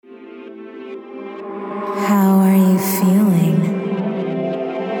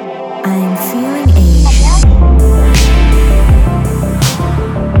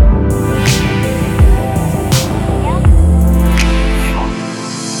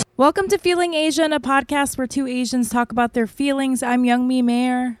Welcome to Feeling Asian, a podcast where two Asians talk about their feelings. I'm Youngmi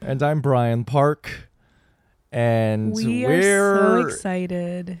Mayer. And I'm Brian Park. And we're so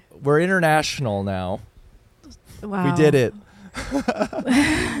excited. We're international now. Wow. We did it.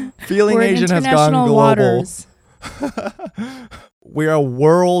 Feeling we're Asian has gone global. Waters. We're a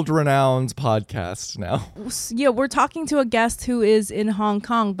world-renowned podcast now. Yeah, we're talking to a guest who is in Hong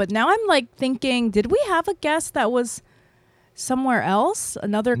Kong. But now I'm like thinking, did we have a guest that was somewhere else,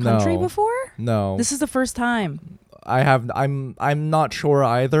 another country before? No. This is the first time. I'm not sure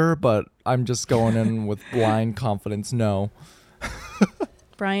either, but I'm just going in with blind confidence. No.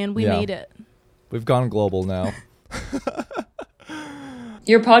 Brian, we made it. We've gone global now.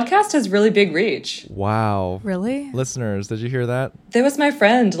 Your podcast has really big reach. Wow. Really? Listeners, did you hear that? There was my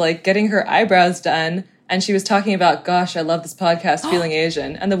friend getting her eyebrows done, and she was talking about, gosh, I love this podcast, Feeling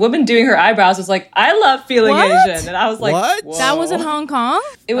Asian. And the woman doing her eyebrows was like, I love Feeling Asian. And I was like, what? Whoa. That was in Hong Kong?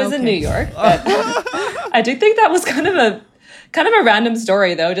 It was in New York. But I do think that was kind of a random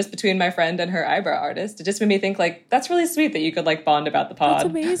story, though, just between my friend and her eyebrow artist. It just made me think, that's really sweet that you could, bond about the pod. That's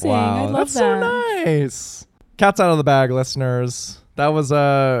amazing. Wow, I love that's that. so nice. Cat's out of the bag, listeners. That was,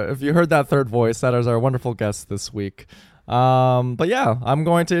 if you heard that third voice, that is our wonderful guest this week. But yeah, I'm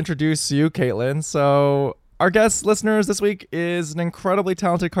going to introduce you, Caitlin. So our guest, listeners, this week is an incredibly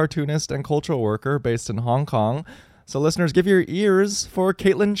talented cartoonist and cultural worker based in Hong Kong. So listeners, give your ears for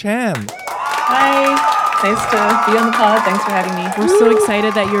Caitlin Chan. Hi. Nice to be on the pod. Thanks for having me. We're so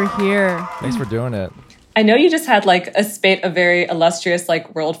excited that you're here. Thanks for doing it. I know you just had a spate of very illustrious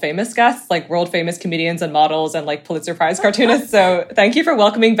world famous guests, world famous comedians and models and Pulitzer Prize cartoonists. So thank you for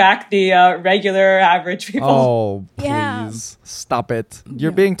welcoming back the regular average people. Oh, please Yeah. stop it.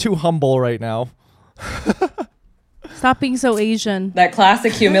 You're being too humble right now. Stop being so Asian. That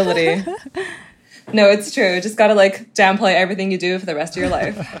classic humility. No, it's true. Just gotta downplay everything you do for the rest of your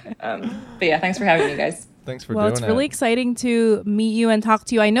life. But yeah, thanks for having me, guys. Thanks for Well, doing it's it. really exciting to meet you and talk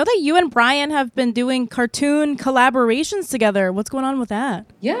to you. I know that you and Brian have been doing cartoon collaborations together. What's going on with that?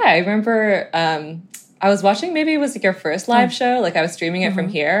 Yeah, I remember I was watching, maybe it was your first live show. I was streaming it from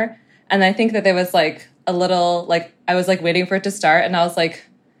here. And I think that there was a little, I was waiting for it to start. And I was like,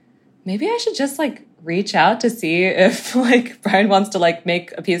 maybe I should just reach out to see if Brian wants to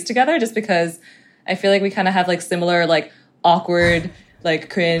make a piece together, just because I feel we kind of have similar awkward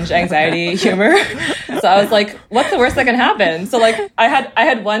cringe anxiety humor. So I was like, what's the worst that can happen? So I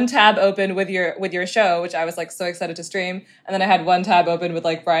had one tab open with your show, which I was so excited to stream, and then I had one tab open with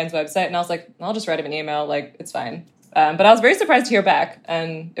Brian's website, and I was like, I'll just write him an email, it's fine. But I was very surprised to hear back,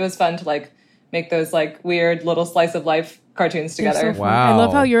 and it was fun to make those weird little slice of life cartoons together. So wow. I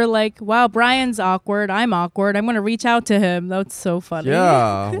love how you're wow, Brian's awkward. I'm awkward. I'm going to reach out to him. That's so funny.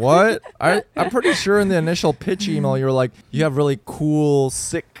 Yeah. What? I'm pretty sure in the initial pitch email, you were you have really cool,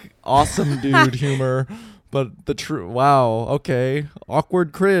 sick, awesome dude humor. But the true, wow, okay.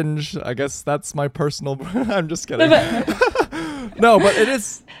 Awkward cringe. I guess that's my personal, I'm just kidding. No, but it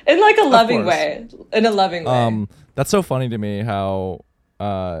is. In a loving way. In a loving way. That's so funny to me how,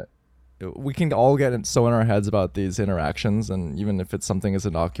 we can all get so in our heads about these interactions, and even if it's something as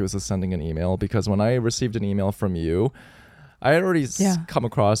innocuous as sending an email, because when I received an email from you, I had already come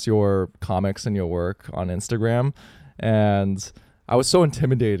across your comics and your work on Instagram, and I was so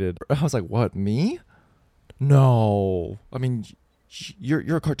intimidated. I was like, what, me? No. I mean,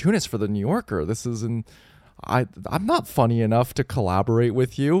 you're a cartoonist for the New Yorker. This isn't, I'm not funny enough to collaborate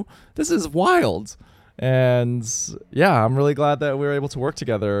with you. This is wild. And yeah, I'm really glad that we were able to work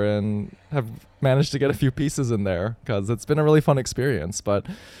together and have managed to get a few pieces in there, because it's been a really fun experience. But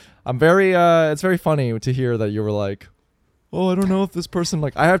I'm it's very funny to hear that you were oh, I don't know if this person,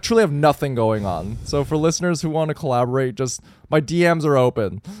 I truly have nothing going on. So for listeners who want to collaborate, just my DMs are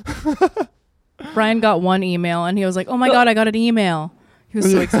open. Brian got one email and he was like, oh my God, I got an email. He was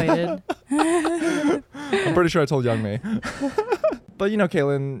so excited. I'm pretty sure I told Young May. But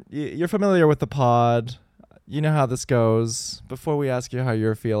Caitlin, you're familiar with the pod. You know how this goes. Before we ask you how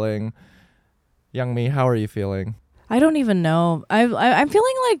you're feeling, Young Me, how are you feeling? I don't even know. I'm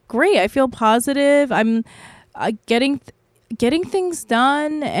feeling great. I feel positive. I'm getting things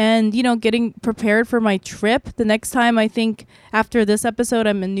done and, getting prepared for my trip. The next time, I think after this episode,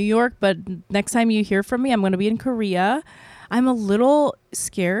 I'm in New York. But next time you hear from me, I'm going to be in Korea. I'm a little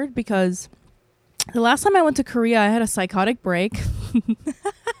scared because the last time I went to Korea, I had a psychotic break.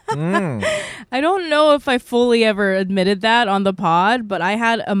 I don't know if I fully ever admitted that on the pod, but I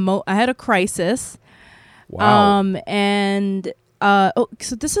had a crisis. Wow.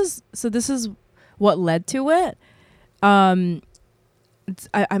 So this is what led to it. I'm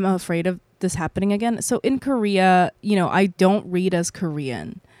afraid of this happening again. So in Korea, I don't read as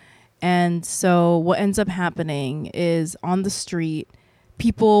Korean. And so what ends up happening is on the street,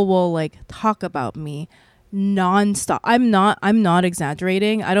 people will like talk about me nonstop. I'm not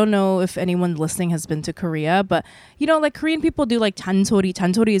exaggerating. I don't know if anyone listening has been to Korea, but you know, like Korean people do like chansori.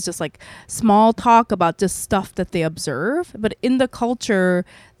 Chansori is just like small talk about just stuff that they observe. But in the culture,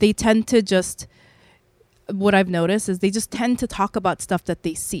 they tend to just, what I've noticed is they just tend to talk about stuff that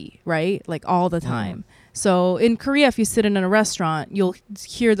they see, right? Like all the time. So in Korea, if you sit in a restaurant, you'll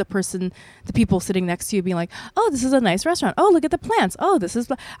hear the people sitting next to you being like, oh, this is a nice restaurant. Oh, look at the plants. Oh,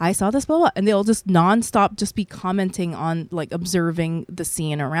 I saw this, blah, blah. And they'll just nonstop just be commenting on like observing the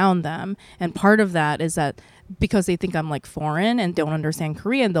scene around them. And part of that is that because they think I'm like foreign and don't understand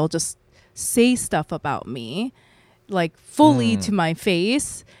Korean, they'll just say stuff about me like fully to my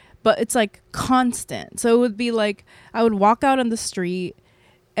face. But it's like constant. So it would be like I would walk out on the street.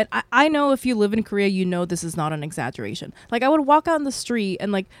 And I know if you live in Korea, you know this is not an exaggeration. Like I would walk out on the street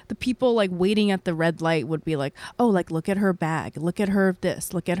and like the people like waiting at the red light would be like, oh, like look at her bag. Look at her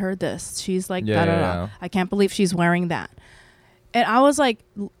this. Look at her this. She's like, da da da. I can't believe she's wearing that. And I was like,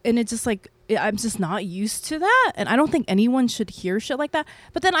 and it's just like, I'm just not used to that. And I don't think anyone should hear shit like that.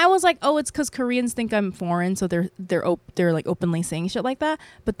 But then I was like, oh, it's because Koreans think I'm foreign. So they're like openly saying shit like that.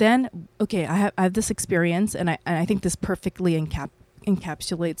 But then, okay, I have this experience and I think this perfectly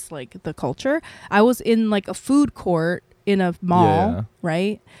encapsulates like the culture. I was in like a food court in a mall,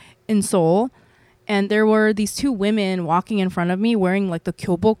 right, in Seoul, and there were these two women walking in front of me wearing like the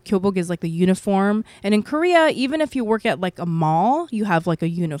kyobok. Kyobok is like the uniform, and in Korea, even if you work at like a mall, you have like a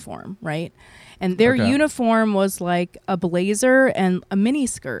uniform, right? And their uniform was like a blazer and a mini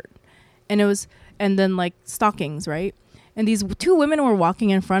skirt, and then like stockings, right? And these two women were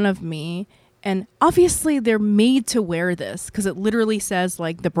walking in front of me. And obviously they're made to wear this because it literally says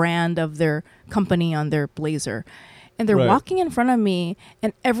like the brand of their company on their blazer. And they're walking in front of me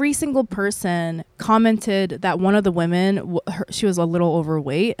and every single person commented that one of the women, she was a little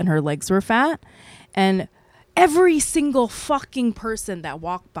overweight and her legs were fat. And every single fucking person that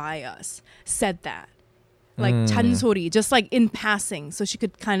walked by us said that. Like chansori, just like in passing. So she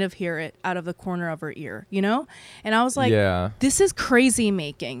could kind of hear it out of the corner of her ear, you know? And I was like, this is crazy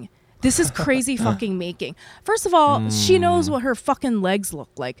making. This is crazy fucking making. First of all, she knows what her fucking legs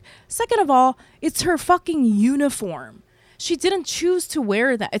look like. Second of all, it's her fucking uniform. She didn't choose to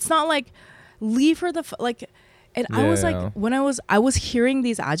wear that. It's not like leave her and I was like, when I was hearing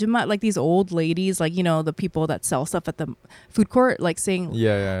these ajumma, like these old ladies, like, you know, the people that sell stuff at the food court, like saying,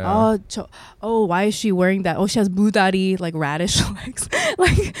 oh, why is she wearing that? Oh, she has budari, like radish legs.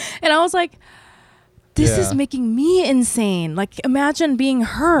 Like, and I was like, this is making me insane. Like, imagine being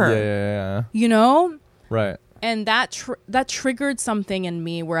her. You know? Right. And that triggered something in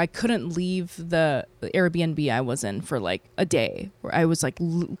me where I couldn't leave the Airbnb I was in for like a day. Where I was like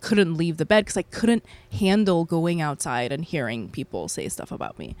couldn't leave the bed because I couldn't handle going outside and hearing people say stuff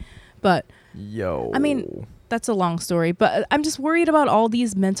about me. But I mean, that's a long story. But I'm just worried about all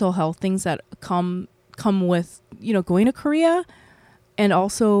these mental health things that come with, you know, going to Korea. And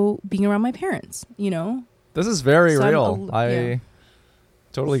also being around my parents, you know? This is very real. I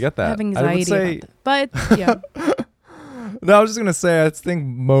totally get that. I have anxiety about that. But, yeah. No, I was just going to say, I think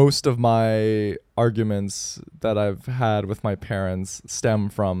most of my arguments that I've had with my parents stem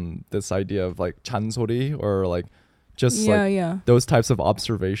from this idea of like chansori or like just those types of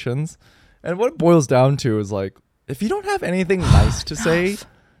observations. And what it boils down to is like, if you don't have anything nice to say,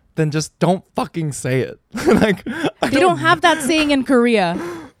 then just don't fucking say it. Like they don't have that saying in Korea.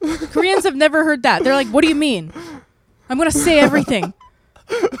 Koreans have never heard that. They're like, what do you mean? I'm going to say everything.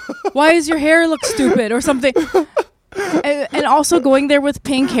 Why does your hair look stupid or something? And also going there with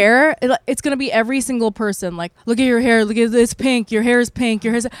pink hair, it's going to be every single person. Like, look at your hair. Look at this pink. Your hair is pink.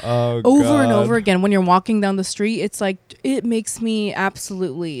 Your hair's over and over again. When you're walking down the street, it's like, it makes me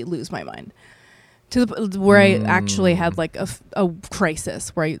absolutely lose my mind. To the where I actually had like a crisis,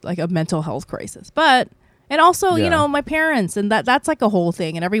 where like a mental health crisis. And also, you know, my parents, and that's like a whole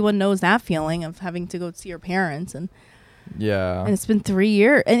thing, and everyone knows that feeling of having to go see your parents, and it's been 3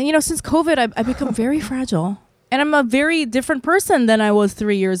 years, and you know, since COVID, I've become very fragile, and I'm a very different person than I was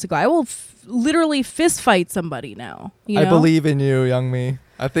 3 years ago. I will literally fist fight somebody now. You know? I believe in you, Youngmi.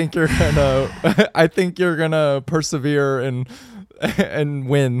 I think you're gonna persevere and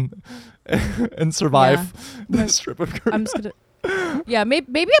win. And survive this trip of Korea. I'm just gonna,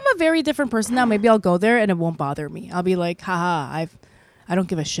 maybe I'm a very different person now. Maybe I'll go there and it won't bother me. I'll be like, haha, I don't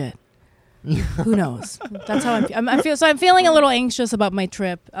give a shit. Who knows? That's how I'm feeling a little anxious about my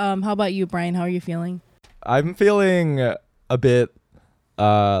trip. How about you, Brian? How are you feeling? I'm feeling a bit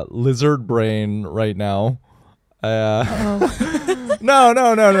lizard brain right now. No.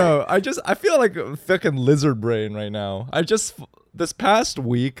 I feel like a fucking lizard brain right now. This past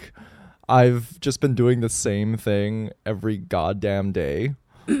week, I've just been doing the same thing every goddamn day,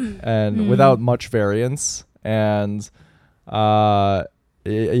 and without much variance. And yeah,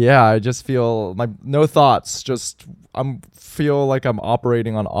 I just feel no thoughts. Just feel like I'm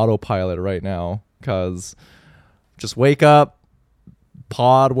operating on autopilot right now, because just wake up,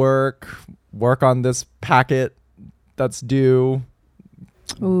 pod work on this packet that's due.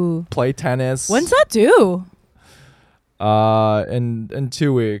 Ooh. Play tennis. When's that due? In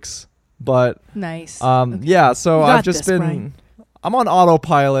 2 weeks. But nice. yeah, so I've just been Brian. I'm on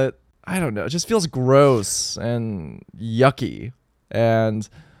autopilot. I don't know. It just feels gross and yucky. And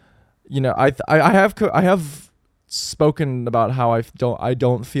I have spoken about how I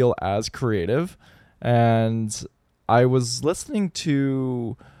don't feel as creative. And I was listening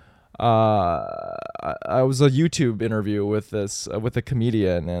to I was a YouTube interview with a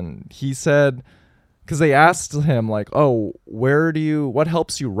comedian, and he said, because they asked him like, oh, what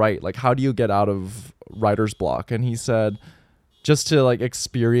helps you write? Like, how do you get out of writer's block? And he said, just to like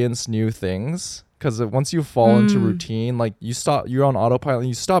experience new things. Because once you fall into routine, like you're on autopilot and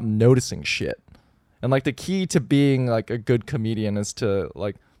you stop noticing shit. And like the key to being like a good comedian is to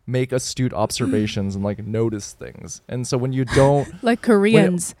like make astute observations and like notice things. And so when you don't like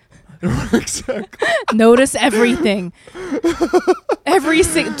Koreans. Exactly. Notice everything.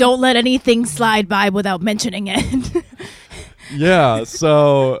 Don't let anything slide by without mentioning it. Yeah,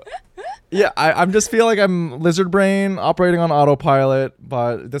 so yeah, I'm just feel like I'm lizard brain operating on autopilot,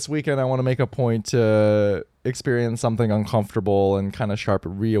 but this weekend I want to make a point to experience something uncomfortable and kind of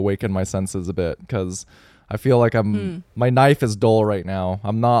reawaken my senses a bit, because I feel like my knife is dull right now.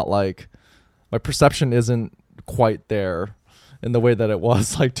 I'm not like, my perception isn't quite there in the way that it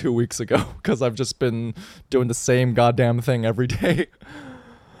was like 2 weeks ago, because I've just been doing the same goddamn thing every day.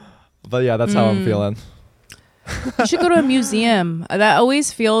 But yeah, that's how I'm feeling. You should go to a museum. That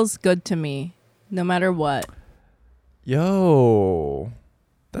always feels good to me, no matter what. Yo,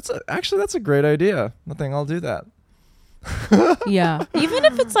 that's a great idea. I think I'll do that. Yeah, even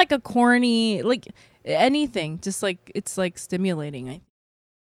if it's like a corny, like anything, just like it's like stimulating.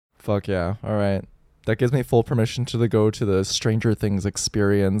 Fuck yeah! All right. That gives me full permission to go to the Stranger Things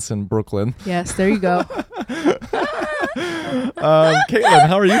experience in Brooklyn. Yes, there you go. Caitlin,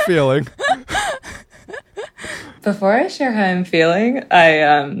 how are you feeling? Before I share how I'm feeling,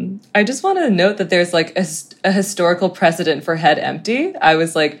 I just want to note that there's like a historical precedent for Head Empty. I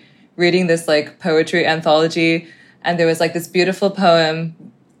was like reading this like poetry anthology, and there was like this beautiful poem,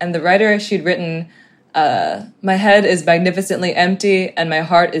 and the writer, she'd written, my head is magnificently empty and my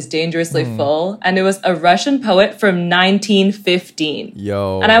heart is dangerously full. And it was a Russian poet from 1915.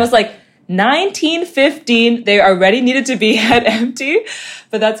 Yo. And I was like, 1915, they already needed to be head empty.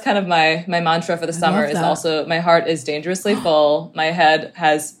 But that's kind of my mantra for the summer is also, my heart is dangerously full. My head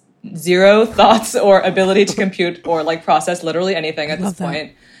has zero thoughts or ability to compute or like process literally anything at this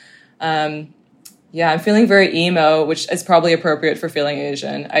point. Yeah, I'm feeling very emo, which is probably appropriate for feeling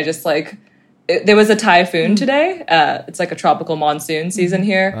Asian. I just like... There was a typhoon today. It's like a tropical monsoon season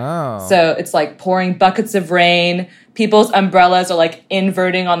here. Oh. So it's like pouring buckets of rain. People's umbrellas are like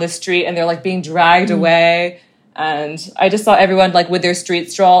inverting on the street and they're like being dragged away. And I just saw everyone like with their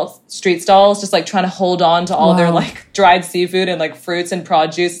street stalls just like trying to hold on to all their like dried seafood and like fruits and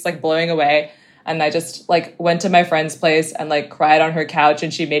produce like blowing away. And I just like went to my friend's place and like cried on her couch,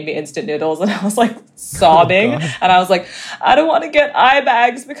 and she made me instant noodles, and I was like sobbing. And I was like, I don't want to get eye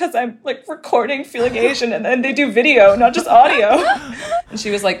bags because I'm like recording Feeling Asian, and then they do video, not just audio. And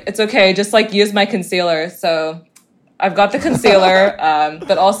she was like, it's okay, just like use my concealer. So I've got the concealer,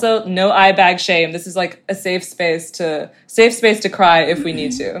 but also no eye bag shame. This is like a safe space to cry if we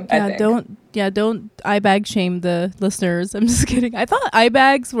need to. I think. Don't eye bag shame the listeners. I'm just kidding. I thought eye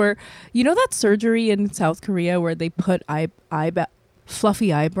bags were, that surgery in South Korea where they put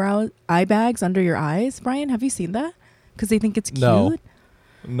fluffy eye bags under your eyes. Brian, have you seen that? Because they think it's cute.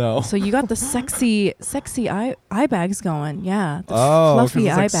 No. So you got the sexy eye bags going. Yeah. The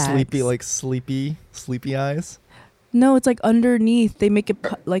fluffy eye it's like bags. sleepy eyes. No, it's like underneath. They make it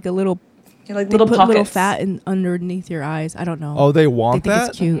like a little. Yeah, like they little put pockets. little fat underneath your eyes. I don't know. Oh, they want they think that?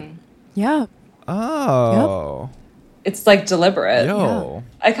 It's cute. Yeah. Oh. Yep. It's like deliberate. Yo.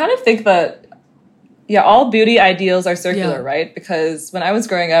 Yeah. I kind of think that, all beauty ideals are circular, right? Because when I was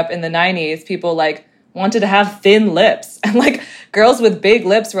growing up in the 90s, people like wanted to have thin lips, and like girls with big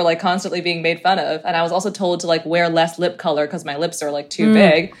lips were like constantly being made fun of. And I was also told to like wear less lip color because my lips are like too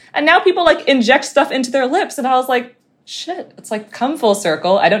big. And now people like inject stuff into their lips, and I was like, shit, it's like come full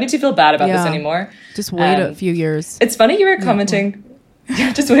circle. I don't need to feel bad about this anymore. Just wait a few years. It's funny you were commenting.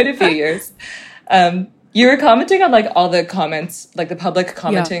 Just wait a few years. You were commenting on like all the comments, like the public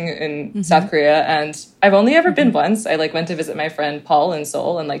commenting in South Korea, and I've only ever been once. I like went to visit my friend Paul in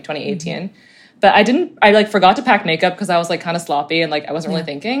Seoul in like 2018. But I like forgot to pack makeup because I was like kind of sloppy and like I wasn't really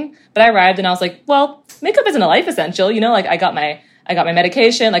thinking. But I arrived and I was like, well, makeup isn't a life essential, you know, like I got my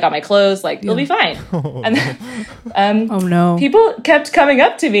medication, I got my clothes, like it'll be fine. And then people kept coming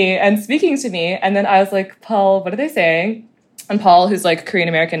up to me and speaking to me, and then I was like, Paul, what are they saying? And Paul, who's like Korean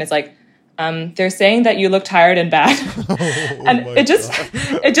American, is like, they're saying that you look tired and bad. And it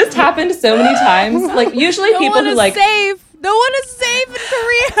just happened so many times. Like usually people who like no one is safe in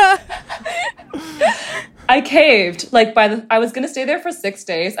Korea. I caved. Like I was gonna stay there for 6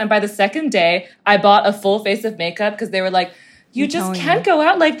 days, and by the second day, I bought a full face of makeup because they were like, "You just can't go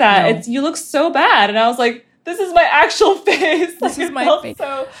out like that. No. You look so bad." And I was like, "This is my actual face. This is my face."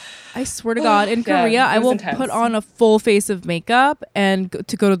 So I swear to God, in Korea, I will put on a full face of makeup and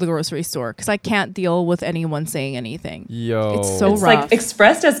go to the grocery store because I can't deal with anyone saying anything. Yo, it's so it's rough. Like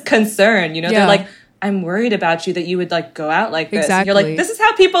expressed as concern. You know, they're like, I'm worried about you that you would like go out like this. Exactly. And you're like, this is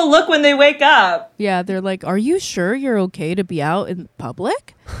how people look when they wake up. Yeah, they're like, are you sure you're okay to be out in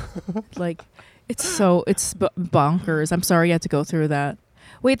public? Like, it's bonkers. I'm sorry you had to go through that.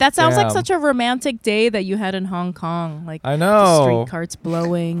 Wait, that sounds like such a romantic day that you had in Hong Kong. Like, I know, the street carts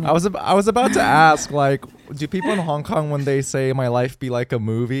blowing. I was about to ask, like, do people in Hong Kong, when they say "my life be like a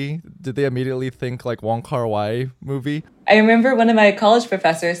movie," did they immediately think like Wong Kar-wai movie? I remember one of my college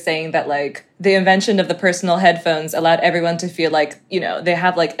professors saying that like the invention of the personal headphones allowed everyone to feel like, you know, they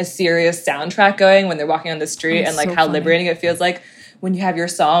have like a serious soundtrack going when they're walking on the street, and like how liberating it feels like when you have your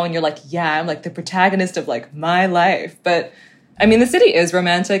song and you're like, yeah, I'm like the protagonist of like my life. But I mean, the city is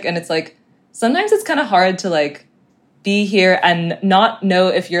romantic, and it's like sometimes it's kind of hard to like be here and not know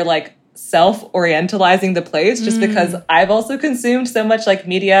if you're like self-orientalizing the place, just because I've also consumed so much like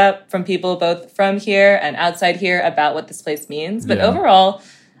media from people both from here and outside here about what this place means. But overall,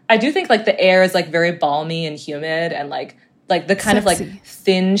 I do think like the air is like very balmy and humid, and like the kind of like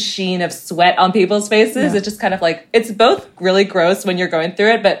thin sheen of sweat on people's faces. It's just kind of like, it's both really gross when you're going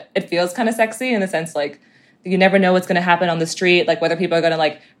through it, but it feels kind of sexy in the sense like you never know what's going to happen on the street, like whether people are going to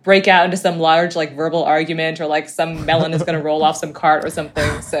like break out into some large like verbal argument, or like some melon is going to roll off some cart or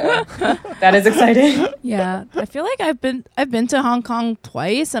something. So that is exciting. Yeah, I feel like I've been to Hong Kong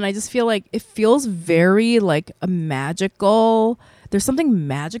twice, and I just feel like it feels very like a magical. There's something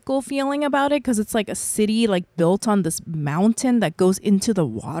magical feeling about it because it's like a city like built on this mountain that goes into the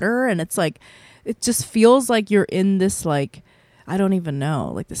water, and it's like it just feels like you're in this like, I don't even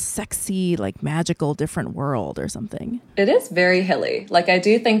know, like the sexy, like magical different world or something. It is very hilly. Like I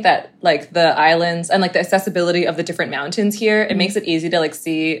do think that like the islands and like the accessibility of the different mountains here, it makes it easy to like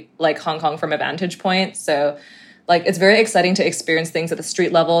see like Hong Kong from a vantage point. So like it's very exciting to experience things at the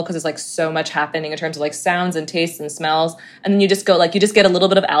street level because there's like so much happening in terms of like sounds and tastes and smells. And then you just get a little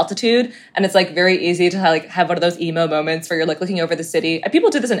bit of altitude, and it's like very easy to like have one of those emo moments where you're like looking over the city. And people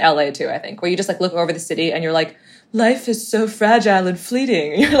do this in LA too, I think, where you just like look over the city and you're like, life is so fragile and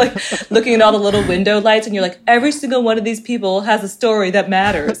fleeting. You're like looking at all the little window lights, and you're like, every single one of these people has a story that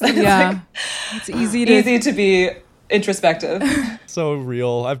matters. Yeah, it's easy to be introspective. So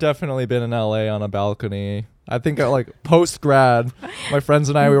real. I've definitely been in LA on a balcony. I think like post grad, my friends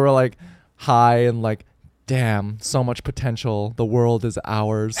and I, we were like high and like, damn, so much potential. The world is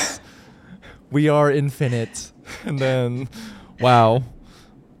ours. We are infinite. And then, wow.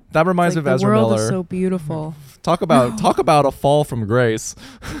 That reminds me of Ezra Miller. The world is so beautiful. Talk about a fall from grace.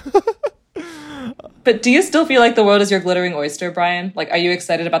 But do you still feel like the world is your glittering oyster, Brian? Like, are you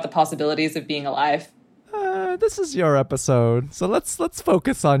excited about the possibilities of being alive? This is your episode, so let's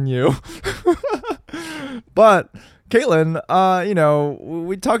focus on you. But Caitlin, you know,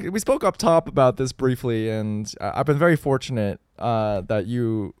 we spoke up top about this briefly, and I've been very fortunate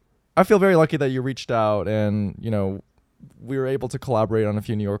I feel very lucky that you reached out, and you know, we were able to collaborate on a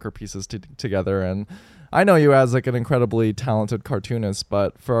few New Yorker pieces together. And I know you as like an incredibly talented cartoonist,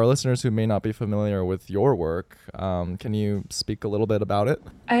 but for our listeners who may not be familiar with your work, can you speak a little bit about it?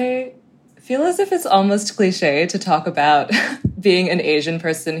 I feel as if it's almost cliche to talk about being an Asian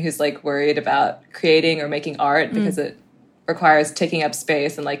person who's like worried about creating or making art because it requires taking up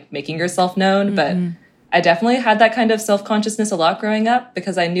space and like making yourself known. But I definitely had that kind of self-consciousness a lot growing up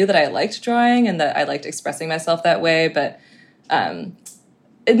because I knew that I liked drawing and that I liked expressing myself that way. But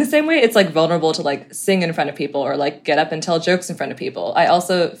in the same way, it's like vulnerable to like sing in front of people or like get up and tell jokes in front of people. I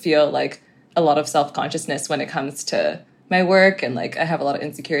also feel like a lot of self-consciousness when it comes to my work, and like I have a lot of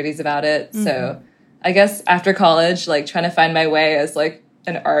insecurities about it. So I guess after college, like trying to find my way as like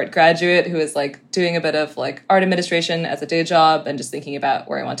an art graduate who is like doing a bit of like art administration as a day job and just thinking about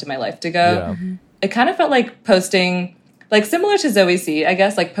where I wanted my life to go. Yeah. It kind of felt like posting, like similar to Zoe C, I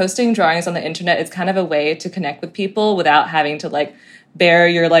guess, like posting drawings on the internet is kind of a way to connect with people without having to like bare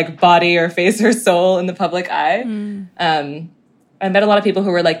your like body or face or soul in the public eye. I met a lot of people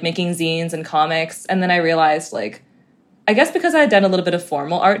who were like making zines and comics. And then I realized like, I guess because I had done a little bit of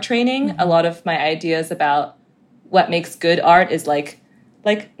formal art training, a lot of my ideas about what makes good art is like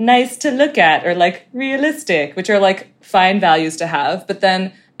nice to look at or like realistic, which are like fine values to have. But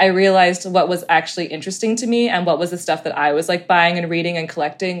then I realized what was actually interesting to me and what was the stuff that I was like buying and reading and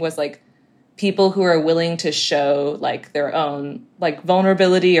collecting was like people who are willing to show like their own like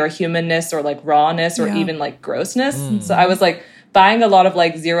vulnerability or humanness or like rawness or even like grossness. So I was like buying a lot of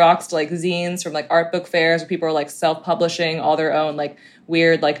like Xeroxed like zines from like art book fairs where people are like self-publishing all their own like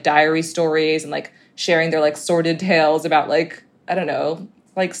weird like diary stories and like sharing their like sordid tales about like, I don't know,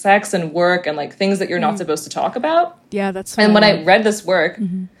 like sex and work and like things that you're not supposed to talk about. Yeah, that's And when I read this work,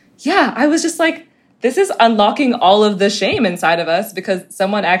 I was just like, this is unlocking all of the shame inside of us because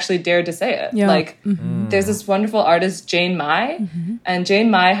someone actually dared to say it. Yeah. Like, there's this wonderful artist, Jane Mai, and Jane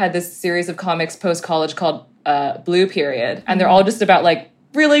Mai had this series of comics post-college called Blue Period, and they're all just about like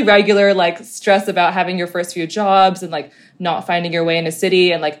really regular like stress about having your first few jobs and like not finding your way in a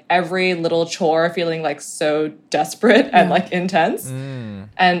city and like every little chore feeling like so desperate and like intense.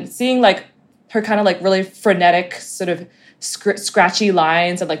 And seeing like her kind of like really frenetic sort of scratchy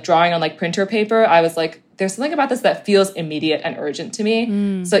lines and like drawing on like printer paper, I was like, there's something about this that feels immediate and urgent to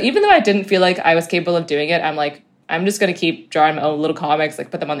me. So even though I didn't feel like I was capable of doing it, I'm like, I'm just going to keep drawing my own little comics,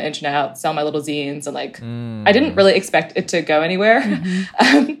 like put them on the internet, sell my little zines. And like, I didn't really expect it to go anywhere.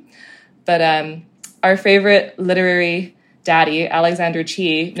 But our favorite literary daddy, Alexander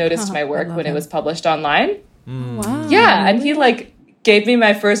Chee, noticed my work when it was published online. Wow. Yeah. And he like gave me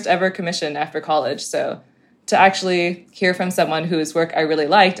my first ever commission after college. So to actually hear from someone whose work I really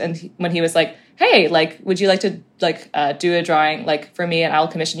liked, and when he was like, hey, like, would you like to like do a drawing like for me and I'll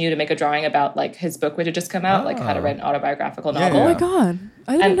commission you to make a drawing about like his book which had just come out, like how to write an autobiographical novel. Oh my God.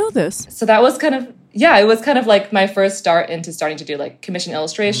 I didn't know this. So that was kind of, it was kind of like my first start into starting to do like commission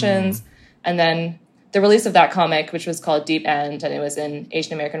illustrations. And then the release of that comic, which was called Deep End, and it was in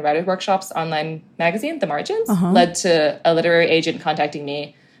Asian American Writers Workshop's online magazine, The Margins, led to a literary agent contacting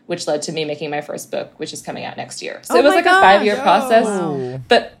me, which led to me making my first book, which is coming out next year. So it was like a 5-year process.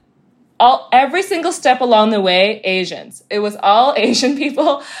 But every single step along the way, Asians. It was all Asian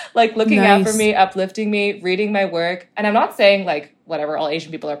people, like looking out for me, uplifting me, reading my work. And I'm not saying like, whatever, all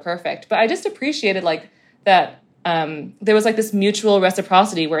Asian people are perfect, but I just appreciated like that there was like this mutual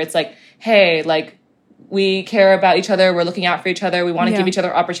reciprocity where it's like, hey, like we care about each other. We're looking out for each other. We want to give each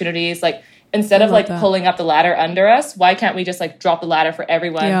other opportunities. Like instead of like pulling up the ladder under us, why can't we just like drop the ladder for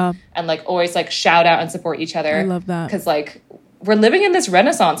everyone and like always like shout out and support each other? I love that. Because like we're living in this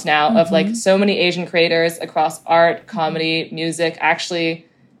renaissance now of like so many Asian creators across art, comedy, music, actually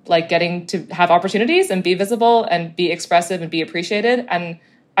like getting to have opportunities and be visible and be expressive and be appreciated. And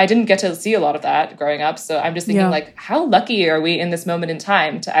I didn't get to see a lot of that growing up. So I'm just thinking like, how lucky are we in this moment in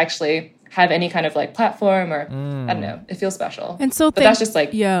time to actually have any kind of like platform or I don't know, it feels special. And so but that's just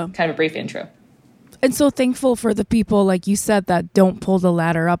like kind of a brief intro. And so thankful for the people, like you said, that don't pull the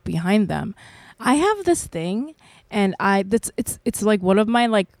ladder up behind them. I have this thing, and it's like one of my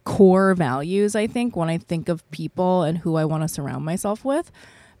like core values, I think, when I think of people and who I want to surround myself with.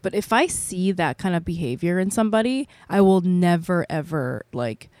 But if I see that kind of behavior in somebody, I will never ever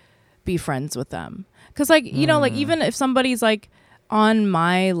like be friends with them. Cause like, you know, like even if somebody's like on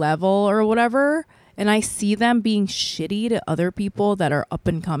my level or whatever, and I see them being shitty to other people that are up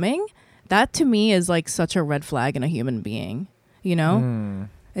and coming, that to me is like such a red flag in a human being, you know?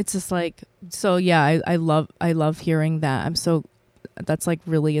 It's just like, so yeah, I love hearing that. That's like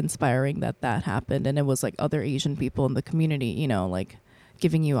really inspiring that happened. And it was like other Asian people in the community, you know, like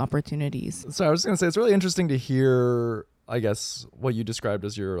giving you opportunities. So I was going to say, it's really interesting to hear, I guess, what you described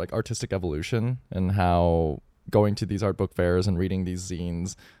as your like artistic evolution and how going to these art book fairs and reading these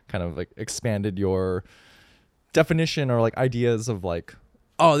zines kind of like expanded your definition or like ideas of like,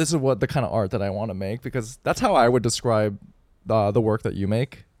 oh, this is what the kind of art that I want to make, because that's how I would describe the work that you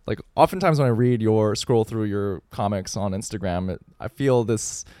make. Like oftentimes when I scroll through your comics on Instagram, I feel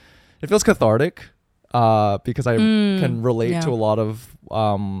this, it feels cathartic because I can relate to a lot of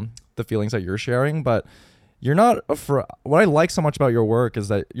the feelings that you're sharing, but you're not afraid. What I like so much about your work is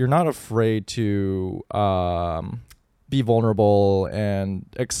that you're not afraid to be vulnerable and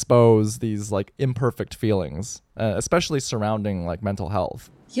expose these like imperfect feelings, especially surrounding like mental health.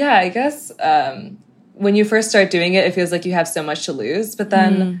 Yeah, I guess when you first start doing it, it feels like you have so much to lose. But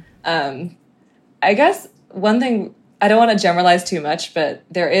then I guess one thing, I don't want to generalize too much, but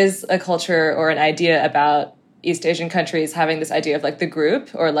there is a culture or an idea about East Asian countries having this idea of like the group,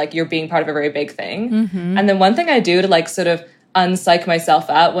 or like you're being part of a very big thing. And then one thing I do to like sort of unpsych myself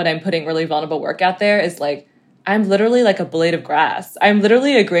out when I'm putting really vulnerable work out there is like, I'm literally like a blade of grass. I'm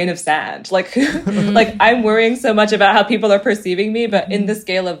literally a grain of sand. Like, like I'm worrying so much about how people are perceiving me, but in the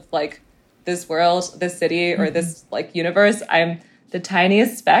scale of like this world, this city, or this like universe, I'm the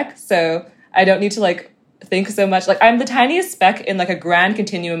tiniest speck. So I don't need to like think so much. Like I'm the tiniest speck in like a grand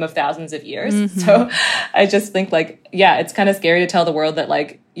continuum of thousands of years. So I just think like, yeah, it's kind of scary to tell the world that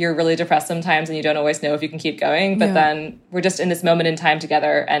like you're really depressed sometimes and you don't always know if you can keep going. But then we're just in this moment in time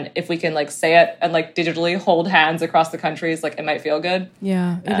together. And if we can like say it and like digitally hold hands across the countries, like it might feel good.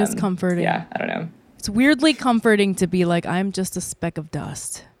 Yeah, it is comforting. Yeah, I don't know. It's weirdly comforting to be like, I'm just a speck of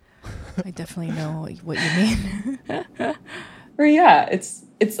dust. I definitely know what you mean. Or yeah, it's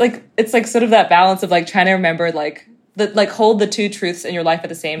like sort of that balance of like trying to remember like hold the two truths in your life at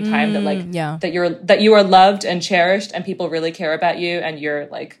the same time, that like that you are loved and cherished and people really care about you and you're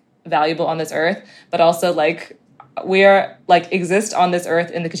like valuable on this earth, but also like we are like exist on this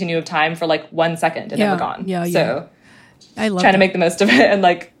earth in the continuum of time for like 1 second and then we're gone. So I love trying to make the most of it and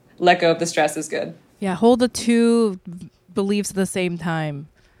like let go of the stress is good. Yeah, hold the two beliefs at the same time.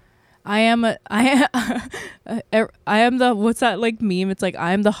 I am the, what's that like meme? It's like,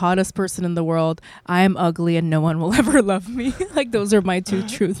 I am the hottest person in the world. I am ugly and no one will ever love me. Like those are my two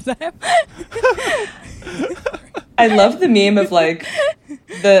truths. I love the meme of like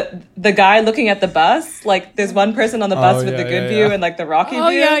the guy looking at the bus. Like there's one person on the bus with the good view and like the rocky view.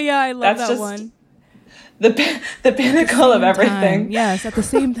 I love that one. The pinnacle of everything. Time. Yes, at the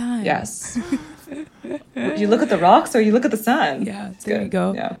same time. Yes. You look at the rocks or you look at the sun. Yeah, there you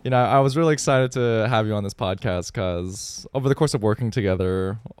go. Yeah. You know, I was really excited to have you on this podcast because over the course of working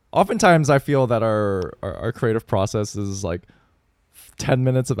together, oftentimes I feel that our creative process is like 10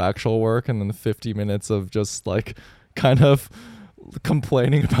 minutes of actual work and then 50 minutes of just like kind of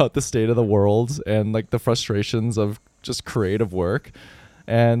complaining about the state of the world and like the frustrations of just creative work.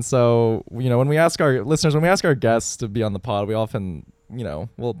 And so, you know, when we ask our listeners, when we ask our guests to be on the pod, we often, you know,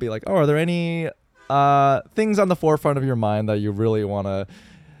 we'll be like, oh, are there any things on the forefront of your mind that you really want to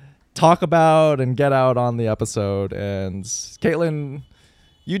talk about and get out on the episode? And Caitlin,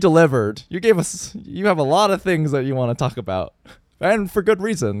 you delivered. You have a lot of things that you want to talk about, and for good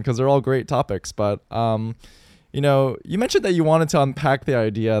reason, because they're all great topics. But, you know, you mentioned that you wanted to unpack the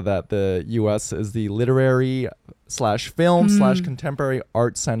idea that the U.S. is the literary / film / contemporary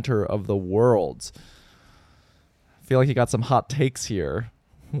art center of the world. I feel like you got some hot takes here.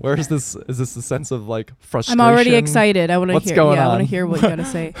 Where is this? Is this a sense of like frustration? I'm already excited. I want to hear. Going on? I want to hear what you got to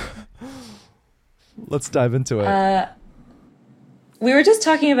say. Let's dive into it. We were just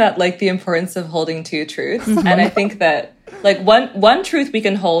talking about like the importance of holding two truths, and I think that like one truth we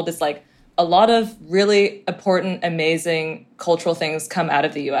can hold is like a lot of really important, amazing cultural things come out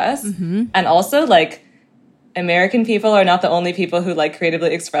of the U.S. And also like American people are not the only people who like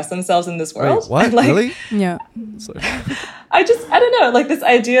creatively express themselves in this world. Wait, what? Like, really? Yeah. I don't know, like this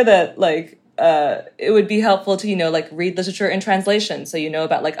idea that like it would be helpful to, you know, like read literature in translation so you know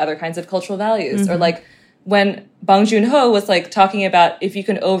about like other kinds of cultural values, or like when Bong Joon-ho was like talking about if you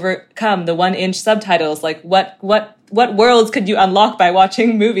can overcome the 1-inch subtitles, like what worlds could you unlock by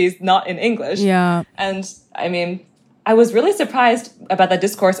watching movies not in English? Yeah. And I mean, I was really surprised about that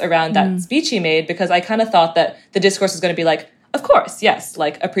discourse around that speech he made, because I kind of thought that the discourse was going to be like, of course, yes,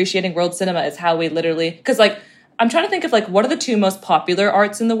 like appreciating world cinema is how we literally, because like I'm trying to think of like what are the two most popular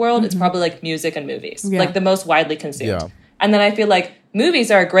arts in the world? It's probably like music and movies, like the most widely consumed. Yeah. And then I feel like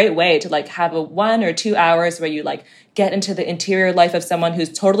movies are a great way to like have a 1 or 2 hours where you like get into the interior life of someone who's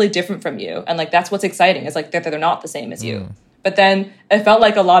totally different from you. And like, that's what's exciting, is like they're not the same as you. But then it felt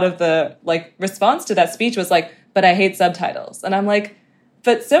like a lot of the like response to that speech was like, but I hate subtitles. And I'm like,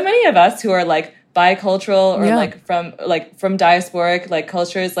 but so many of us who are like bicultural or like from diasporic like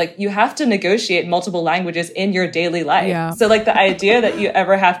cultures, like you have to negotiate multiple languages in your daily life. Yeah. So like the idea that you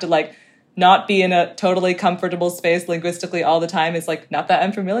ever have to like not be in a totally comfortable space linguistically all the time is like not that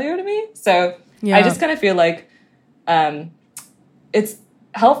unfamiliar to me. So I just kind of feel like it's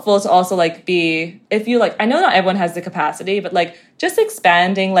helpful to also like be, if you like, I know not everyone has the capacity, but like just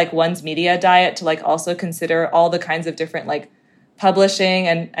expanding like one's media diet to like also consider all the kinds of different like publishing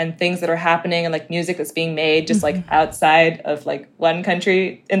and things that are happening and like music that's being made just like outside of like one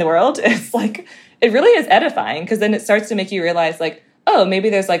country in the world. It's like, it really is edifying, because then it starts to make you realize like, oh, maybe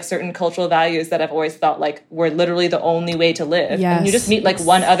there's like certain cultural values that I've always thought like were literally the only way to live. Yes, and you just meet like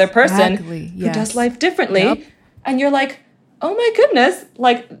one other person who does life differently. Yep. And you're like, oh my goodness,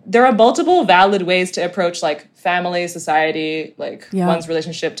 like there are multiple valid ways to approach like family, society, like one's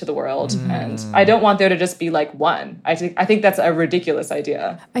relationship to the world. And I don't want there to just be like one. I think that's a ridiculous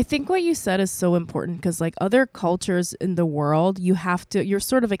idea. I think what you said is so important because like other cultures in the world, you're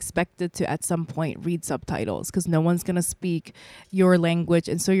sort of expected to at some point read subtitles because no one's going to speak your language.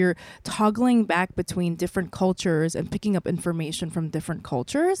 And so you're toggling back between different cultures and picking up information from different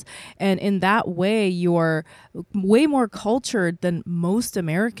cultures. And in that way, you're way more cultured than most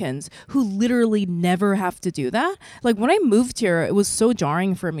Americans who literally never have to do that. Like when I moved here, it was so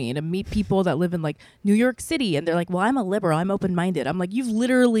jarring for me to meet people that live in like New York City and they're like, well, I'm a liberal, I'm open-minded. I'm like, you've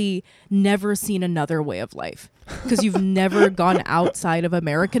literally never seen another way of life because you've never gone outside of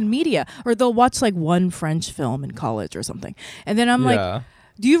American media, or they'll watch like one French film in college or something. And then I'm like,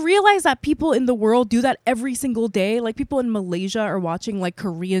 do you realize that people in the world do that every single day? Like people in Malaysia are watching like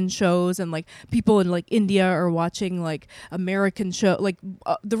Korean shows, and like people in like India are watching like American show. Like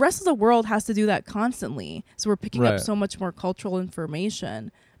the rest of the world has to do that constantly. So we're picking up so much more cultural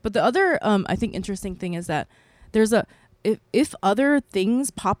information. But the other, I think, interesting thing is that there's if other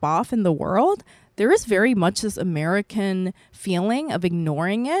things pop off in the world, there is very much this American feeling of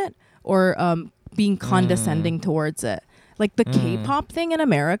ignoring it or being condescending towards it. Like the K-pop thing in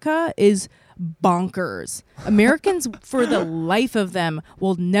America is bonkers. Americans, for the life of them,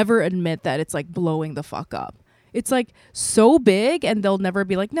 will never admit that it's like blowing the fuck up. It's like so big, and they'll never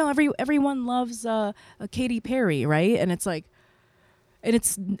be like, no, everyone loves Katy Perry, right? And it's like, and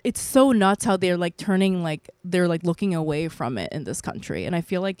it's so nuts how they're like turning, like they're like looking away from it in this country. And I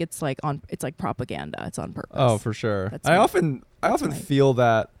feel like it's like propaganda. It's on purpose. Oh, for sure. I often feel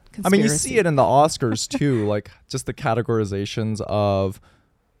that. Conspiracy. I mean, you see it in the Oscars too, like just the categorizations of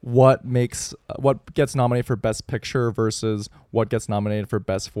what gets nominated for Best Picture versus what gets nominated for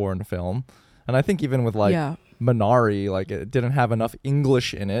Best Foreign Film. And I think even with like Minari, like it didn't have enough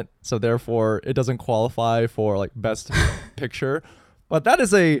English in it, so therefore it doesn't qualify for like Best Picture. But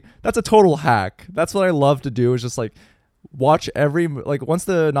that's a total hack. That's what I love to do, is just like watch once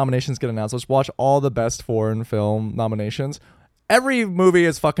the nominations get announced, let's watch all the Best Foreign Film nominations. Every movie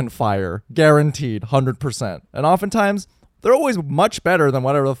is fucking fire, guaranteed, 100%. And oftentimes, they're always much better than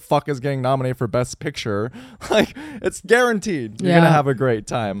whatever the fuck is getting nominated for Best Picture. Like, it's guaranteed. You're going to have a great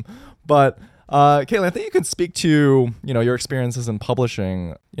time. But, Caitlin, I think you can speak to, your experiences in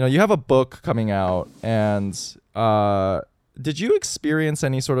publishing. You have a book coming out, and did you experience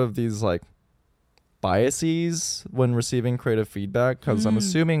any sort of these, like, biases when receiving creative feedback? Because I'm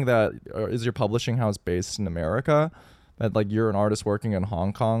assuming that, is your publishing house based in America? That like you're an artist working in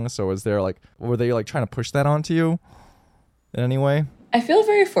Hong Kong, so were they like trying to push that onto you in any way? I feel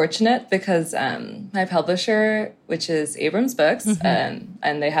very fortunate because my publisher, which is Abrams Books, and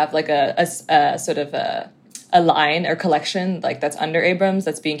they have like a sort of a line or collection like that's under Abrams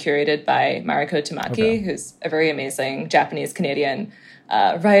that's being curated by Mariko Tamaki, who's a very amazing Japanese Canadian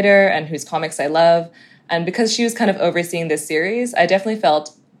writer and whose comics I love. And because she was kind of overseeing this series, I definitely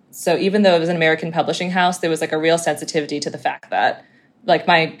felt. So even though it was an American publishing house, there was like a real sensitivity to the fact that like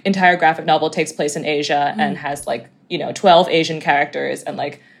my entire graphic novel takes place in Asia and has like, 12 Asian characters. And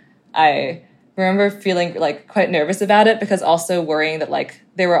like, I remember feeling like quite nervous about it because also worrying that like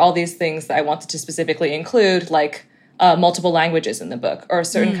there were all these things that I wanted to specifically include, like multiple languages in the book or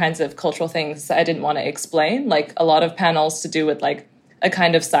certain kinds of cultural things that I didn't want to explain, like a lot of panels to do with like a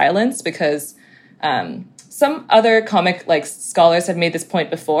kind of silence because, some other comic like scholars have made this point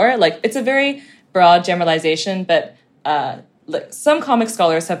before. Like it's a very broad generalization, but like, some comic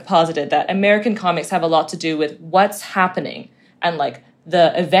scholars have posited that American comics have a lot to do with what's happening and like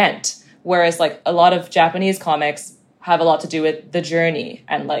the event, whereas like a lot of Japanese comics have a lot to do with the journey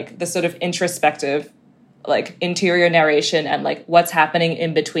and like the sort of introspective like interior narration and like what's happening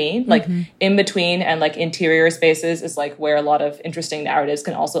in between. Like in between and like interior spaces is like where a lot of interesting narratives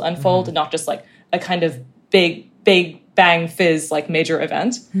can also unfold and not just like a kind of big bang fizz like major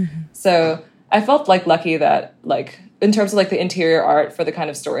event. So I felt like lucky that like in terms of like the interior art for the kind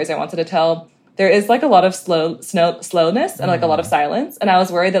of stories I wanted to tell, there is like a lot of slowness and like a lot of silence. And I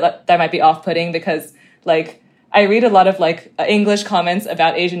was worried that might be off-putting because like I read a lot of like English comments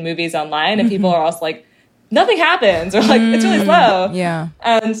about Asian movies online and people are also like, nothing happens or like it's really slow. Yeah.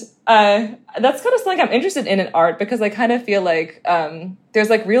 And that's kind of something I'm interested in art because I kind of feel like there's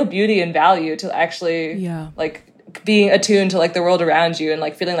like real beauty and value to actually like being attuned to like the world around you and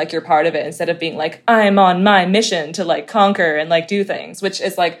like feeling like you're part of it instead of being like I'm on my mission to like conquer and like do things, which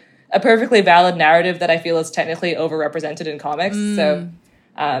is like a perfectly valid narrative that I feel is technically overrepresented in comics. So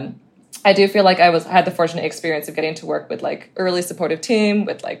I do feel like I had the fortunate experience of getting to work with like a really supportive team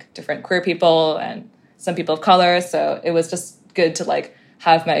with like different queer people and some people of color. So it was just good to like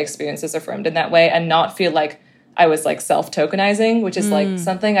have my experiences affirmed in that way and not feel like I was like self-tokenizing, which is like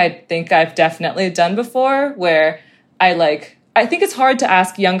something I think I've definitely done before, where I think it's hard to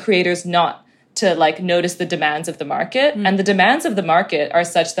ask young creators not to like notice the demands of the market. And the demands of the market are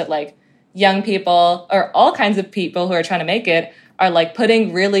such that like young people or all kinds of people who are trying to make it are like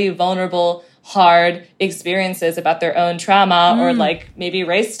putting really vulnerable, hard experiences about their own trauma or like maybe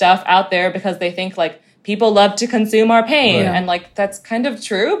race stuff out there because they think like people love to consume our pain. And like, that's kind of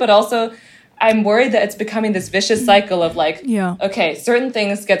true, but also I'm worried that it's becoming this vicious cycle of like, okay, certain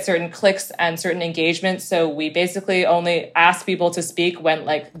things get certain clicks and certain engagement. So we basically only ask people to speak when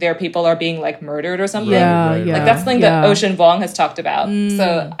like their people are being like murdered or something. Like that's something that Ocean Vuong has talked about.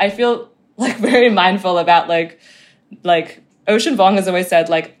 So I feel like very mindful about like Ocean Vuong has always said,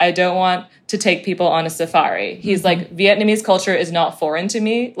 like, I don't want to take people on a safari. He's like, Vietnamese culture is not foreign to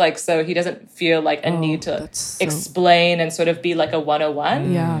me. Like, so he doesn't feel like a need to explain and sort of be like a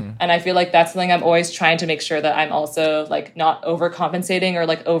 101. And I feel like that's something I'm always trying to make sure that I'm also like not overcompensating or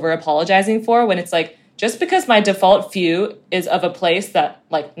like over apologizing for when it's like, just because my default view is of a place that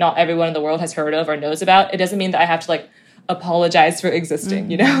like not everyone in the world has heard of or knows about, it doesn't mean that I have to like apologize for existing,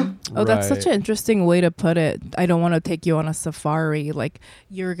 you know? Oh, that's such an interesting way to put it. I don't want to take you on a safari. Like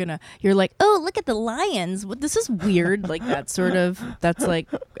you're like, oh, look at the lions. This is weird. Like that's like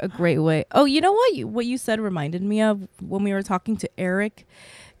a great way. Oh, you know what you said reminded me of when we were talking to Eric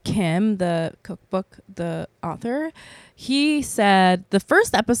Kim, the cookbook, the author. He said the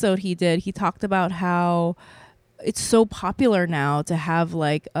first episode he did, he talked about how it's so popular now to have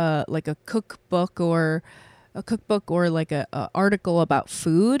like a cookbook or like a article about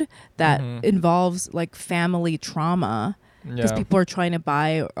food that involves like family trauma because people are trying to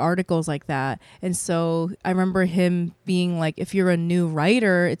buy articles like that. And so I remember him being like, if you're a new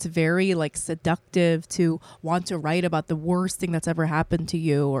writer, it's very like seductive to want to write about the worst thing that's ever happened to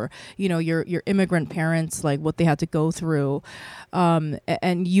you, or you know, your immigrant parents, like what they had to go through,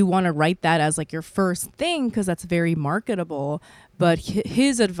 and you want to write that as like your first thing because that's very marketable. But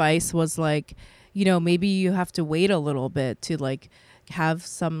his advice was like, you know, maybe you have to wait a little bit to like have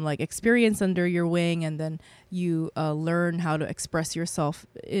some like experience under your wing, and then you learn how to express yourself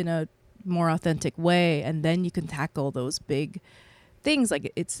in a more authentic way, and then you can tackle those big things.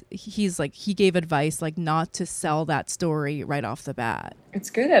 Like he gave advice like not to sell that story right off the bat. It's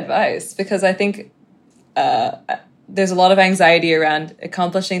good advice because I think there's a lot of anxiety around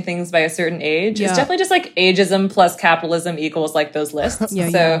accomplishing things by a certain age. It's definitely just like ageism plus capitalism equals like those lists.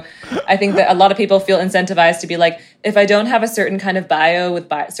 I think that a lot of people feel incentivized to be like, if I don't have a certain kind of bio with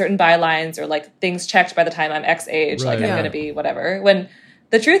certain bylines or like things checked by the time I'm X age, like I'm going to be whatever. When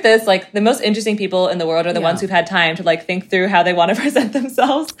the truth is like the most interesting people in the world are the ones who've had time to like think through how they want to present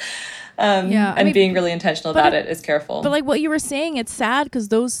themselves. Being really intentional about it is careful. But like what you were saying, it's sad because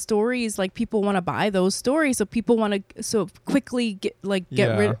those stories, like people want to buy those stories, so people want to so quickly get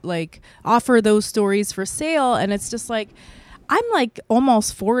rid, like offer those stories for sale, and it's just like I'm like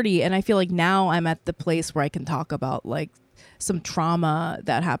almost 40, and I feel like now I'm at the place where I can talk about like some trauma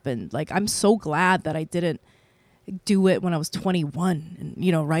that happened. Like I'm so glad that I didn't do it when I was 21 and,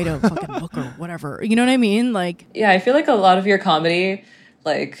 you know, write a fucking book or whatever. You know what I mean? Like, yeah, I feel like a lot of your comedy,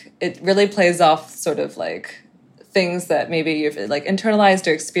 like it really plays off sort of like things that maybe you've like internalized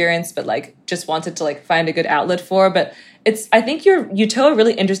or experienced, but like just wanted to like find a good outlet for. But I think you toe a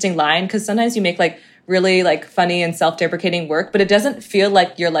really interesting line because sometimes you make like really like funny and self-deprecating work, but it doesn't feel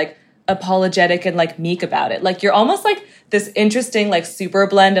like you're like apologetic and like meek about it. Like you're almost like this interesting like super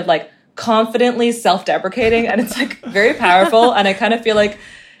blend of like confidently self-deprecating, and it's like very powerful. And I kind of feel like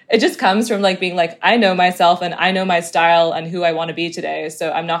it just comes from like being like, I know myself and I know my style and who I want to be today.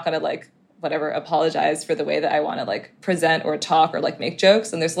 So I'm not going to like whatever apologize for the way that I want to like present or talk or like make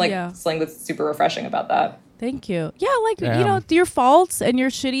jokes. And there's like something that's super refreshing about that. Thank you. Yeah, like, you know, your faults and your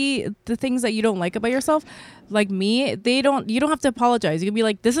the things that you don't like about yourself, like me, you don't have to apologize. You can be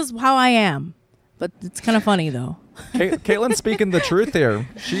like, this is how I am. But it's kind of funny though. Caitlin's speaking the truth here.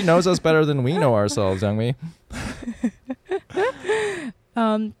 She knows us better than we know ourselves, Youngmi.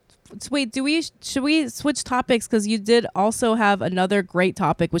 Wait, should we switch topics? Because you did also have another great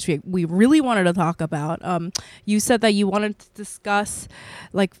topic which we really wanted to talk about. You said that you wanted to discuss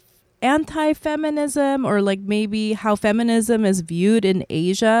like anti-feminism, or like maybe how feminism is viewed in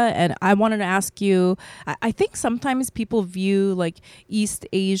Asia. And I wanted to ask you, I think sometimes people view like East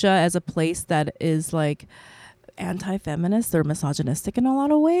Asia as a place that is like anti-feminist, they're misogynistic in a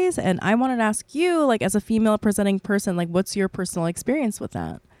lot of ways. And I wanted to ask you, like, as a female presenting person, like, what's your personal experience with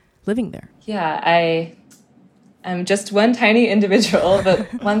that living there? Yeah, I'm just one tiny individual,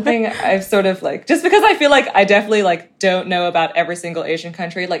 but one thing I've sort of like, just because I feel like I definitely like don't know about every single Asian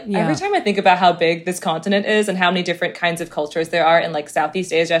country, like every time I think about how big this continent is and how many different kinds of cultures there are in like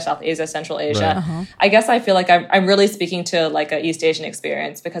Southeast Asia, South Asia, Central Asia, I guess I feel like I'm really speaking to like a East Asian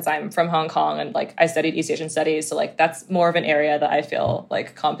experience because I'm from Hong Kong and like I studied East Asian studies. So like that's more of an area that I feel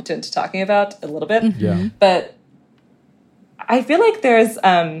like competent talking about a little bit. Yeah. But I feel like there's,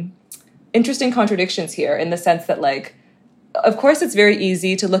 interesting contradictions here in the sense that, like, of course, it's very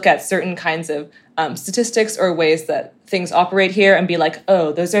easy to look at certain kinds of statistics or ways that things operate here and be like,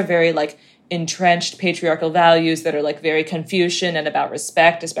 oh, those are very, like, entrenched patriarchal values that are, like, very Confucian and about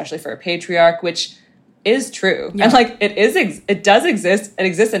respect, especially for a patriarch, which is true. Yeah. And, like, it does exist. It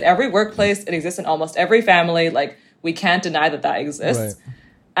exists in every workplace. It exists in almost every family. Like, we can't deny that that exists. Right.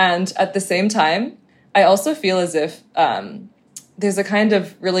 And at the same time, I also feel as if there's a kind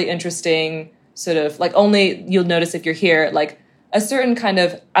of really interesting sort of, like, only you'll notice if you're here, like, a certain kind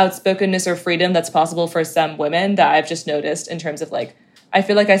of outspokenness or freedom that's possible for some women that I've just noticed in terms of, like, I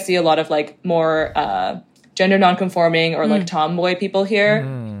feel like I see a lot of, like, more gender nonconforming or, like, tomboy people here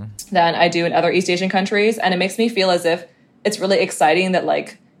than I do in other East Asian countries. And it makes me feel as if it's really exciting that,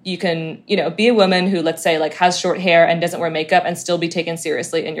 like, you can, you know, be a woman who, let's say, like, has short hair and doesn't wear makeup and still be taken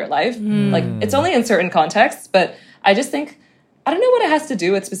seriously in your life. Like, it's only in certain contexts, but I just think, I don't know what it has to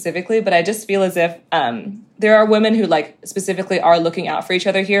do with specifically, but I just feel as if there are women who, like, specifically are looking out for each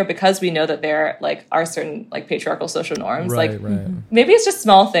other here because we know that there, like, are certain, like, patriarchal social norms. Right, like, right. Maybe it's just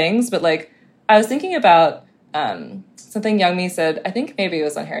small things, but, like, I was thinking about something Youngmi said. I think maybe it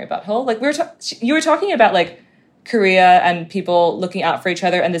was on Harry Butthole. Like, you were talking about, like, Korea and people looking out for each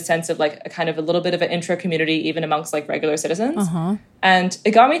other and the sense of, like, a kind of a little bit of an intra-community even amongst, like, regular citizens. And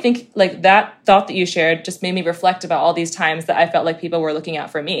it got me think, like, that thought that you shared just made me reflect about all these times that I felt like people were looking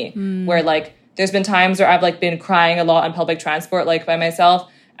out for me, where, like, there's been times where I've, like, been crying a lot on public transport, like, by myself,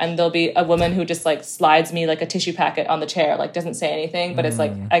 and there'll be a woman who just, like, slides me, like, a tissue packet on the chair, like, doesn't say anything, but it's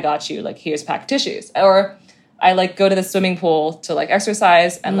like, I got you, like, here's a pack of tissues. Or I, like, go to the swimming pool to, like,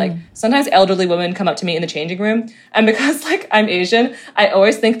 exercise, and, like, sometimes elderly women come up to me in the changing room, and because, like, I'm Asian, I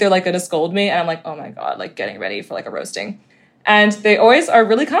always think they're, like, gonna scold me, and I'm like, oh my god, like, getting ready for, like, a roasting. And they always are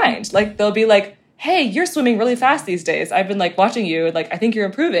really kind. Like, they'll be like, hey, you're swimming really fast these days. I've been, like, watching you, and, like, I think you're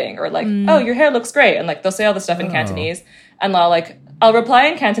improving. Or, like, oh, your hair looks great. And, like, they'll say all this stuff in Cantonese. And I'll reply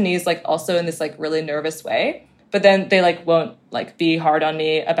in Cantonese, like, also in this, like, really nervous way. But then they, like, won't, like, be hard on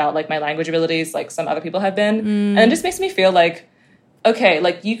me about, like, my language abilities like some other people have been. And it just makes me feel like, okay,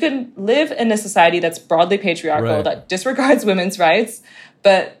 like, you can live in a society that's broadly patriarchal, that disregards women's rights,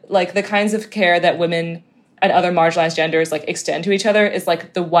 but, like, the kinds of care that women and other marginalized genders, like, extend to each other is,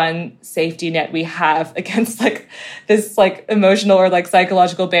 like, the one safety net we have against, like, this, like, emotional or, like,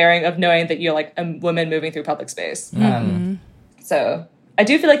 psychological bearing of knowing that you're, like, a woman moving through public space. So I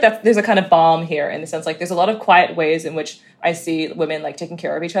do feel like there's a kind of balm here in the sense, like, there's a lot of quiet ways in which I see women, like, taking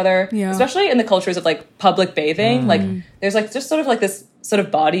care of each other, especially in the cultures of, like, public bathing. Like, there's, like, just sort of, like, this sort of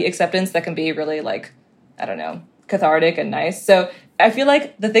body acceptance that can be really, like, I don't know, cathartic and nice. So I feel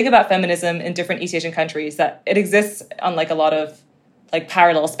like the thing about feminism in different East Asian countries that it exists on, like, a lot of, like,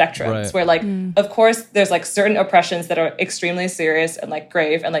 parallel spectrums where, like, of course there's, like, certain oppressions that are extremely serious and, like,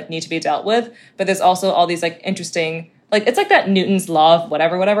 grave and, like, need to be dealt with, but there's also all these, like, interesting, like, it's like that Newton's law of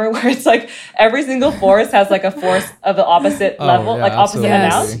whatever, where it's like every single force has, like, a force of the opposite level, like, opposite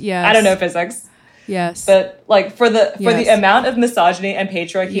amount. Yes. I don't know physics. Yes. But, like, for the amount of misogyny and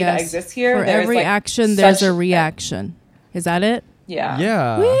patriarchy that exists here, for there's, every like, action, there's a reaction. Is that it?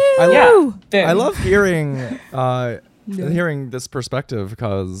 Yeah. I love hearing hearing this perspective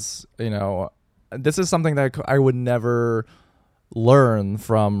because, you know, this is something that I would never learn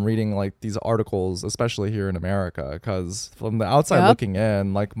from reading, like, these articles, especially here in America, because from the outside looking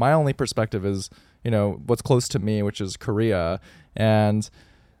in, like, my only perspective is, you know, what's close to me, which is Korea, and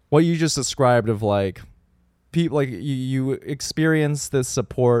what you just described of, like, people, like, you experience this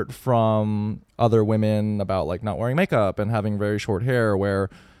support from other women about, like, not wearing makeup and having very short hair, where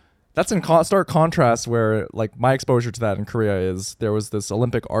that's in stark contrast where, like, my exposure to that in Korea is there was this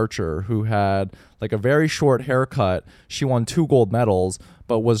Olympic archer who had, like, a very short haircut. She won 2 gold medals,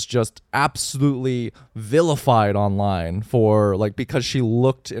 but was just absolutely vilified online for, like, because she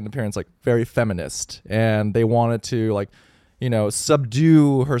looked in appearance, like, very feminist, and they wanted to, like, you know,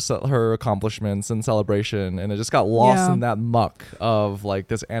 subdue her accomplishments and celebration, and it just got lost in that muck of, like,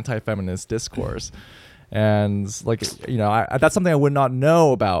 this anti-feminist discourse. And like, you know, that's something I would not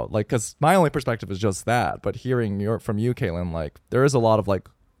know about, like, because my only perspective is just that. But hearing from you, Caitlin, like, there is a lot of like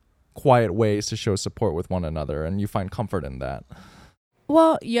quiet ways to show support with one another, and you find comfort in that.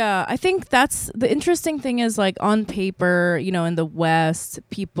 Well, yeah, I think that's the interesting thing is like on paper, you know, in the West,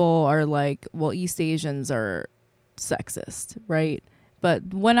 people are like, well, East Asians are sexist, right?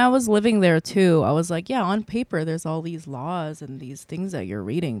 But when I was living there too, I was like, yeah, on paper, there's all these laws and these things that you're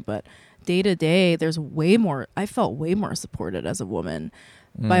reading. But day to day, there's way more. I felt way more supported as a woman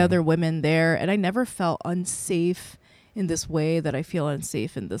by other women there. And I never felt unsafe in this way that I feel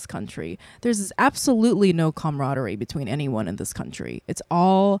unsafe in this country. There's absolutely no camaraderie between anyone in this country. It's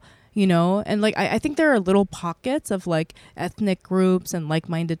all, you know, and like I think there are little pockets of like ethnic groups and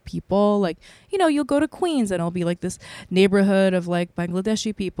like-minded people. Like, you know, you'll go to Queens and it'll be like this neighborhood of like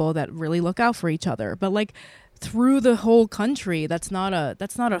Bangladeshi people that really look out for each other. But like through the whole country, that's not a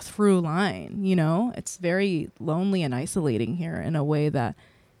through line, you know? It's very lonely and isolating here in a way that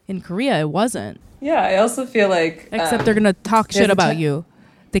in Korea it wasn't. Yeah, I also feel like except they're gonna talk shit about you.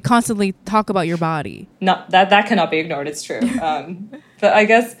 They constantly talk about your body. No, that cannot be ignored. It's true. But I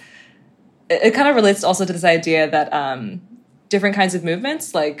guess it kind of relates also to this idea that different kinds of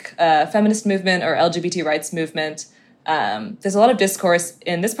movements, like feminist movement or LGBT rights movement, there's a lot of discourse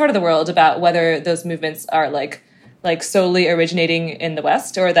in this part of the world about whether those movements are like solely originating in the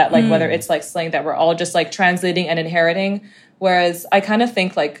West, or that like whether it's like something that we're all just like translating and inheriting. Whereas I kind of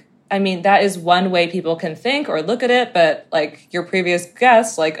think like, I mean, that is one way people can think or look at it. But like your previous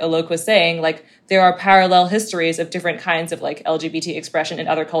guest, like Alok was saying, like there are parallel histories of different kinds of like LGBT expression in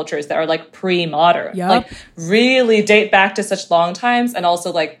other cultures that are like pre-modern, like really date back to such long times. And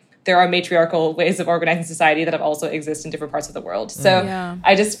also like there are matriarchal ways of organizing society that have also exist in different parts of the world. So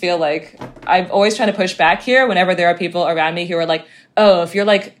I just feel like I'm always trying to push back here whenever there are people around me who are like, oh, if you're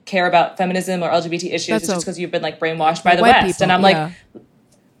like care about feminism or LGBT issues, it's just because you've been like brainwashed by the West. People, and I'm like,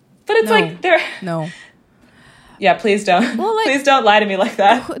 but it's like they're yeah, please don't. Well, like, please don't lie to me like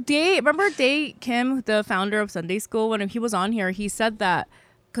that. Remember Dae Kim, the founder of Sunday School, when he was on here, he said that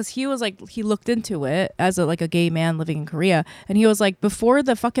because he was like, he looked into it as a gay man living in Korea, and he was like, before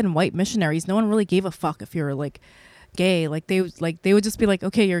the fucking white missionaries, no one really gave a fuck if you're like gay. Like they would just be like,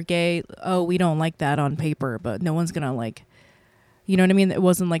 okay, you're gay. Oh, we don't like that on paper, but no one's gonna like. You know what I mean? It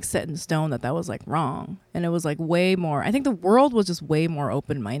wasn't like set in stone that was like wrong. And it was like way more, I think the world was just way more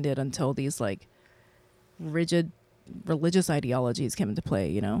open-minded until these like rigid religious ideologies came into play,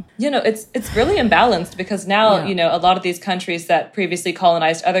 you know? You know, it's really imbalanced because now, you know, a lot of these countries that previously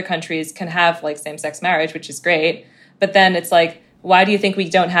colonized other countries can have like same-sex marriage, which is great. But then it's like, why do you think we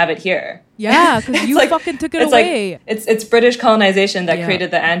don't have it here? Yeah, because you like, fucking took it away. Like, it's British colonization that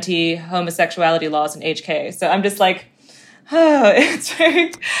created the anti-homosexuality laws in HK. So I'm just like, oh, it's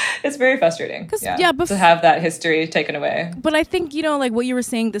very frustrating to have that history taken away. But I think, you know, like what you were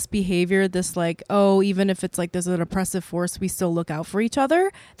saying, this behavior, this like, oh, even if it's like there's an oppressive force, we still look out for each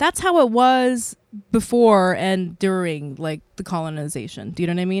other. That's how it was before and during like the colonization. Do you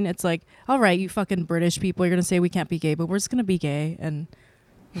know what I mean? It's like, all right, you fucking British people, you're gonna say we can't be gay, but we're just gonna be gay, and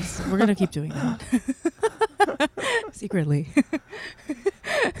we're gonna keep doing that secretly.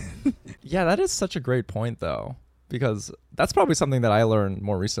 Yeah, that is such a great point though. Because that's probably something that I learned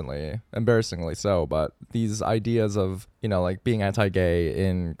more recently, embarrassingly so. But these ideas of, you know, like being anti-gay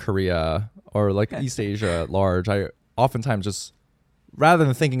in Korea or like East Asia at large, I oftentimes just, rather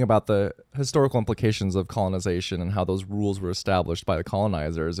than thinking about the historical implications of colonization and how those rules were established by the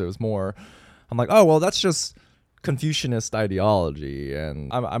colonizers, it was more, I'm like, oh, well, that's just Confucianist ideology.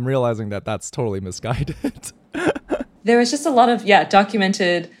 And I'm realizing that that's totally misguided. There was just a lot of,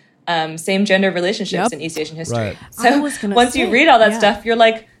 documented same gender relationships in East Asian history. Right. So once you read all that stuff, you're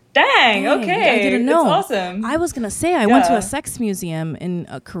like, dang, okay, I didn't know. It's awesome. I was gonna say I went to a sex museum in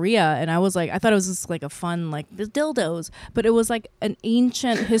Korea, and I was like, I thought it was just like a fun like the dildos, but it was like an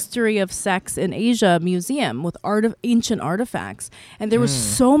ancient history of sex in Asia museum with ancient artifacts, and there was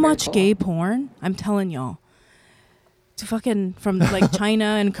so much gay porn. I'm telling y'all. Fucking from like China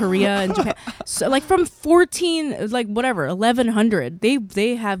and Korea and Japan, so like from 1100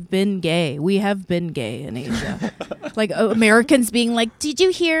 they have been gay. We have been gay in Asia. Like Americans being like, did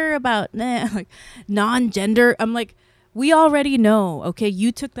you hear about like non-gender? I'm like, we already know. Okay,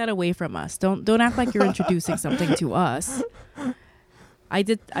 you took that away from us. Don't act like you're introducing something to us. I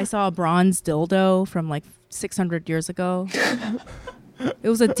saw a bronze dildo from like 600 years ago. It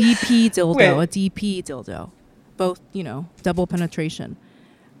was a DP dildo. Wait. A DP dildo. Both, you know, double penetration.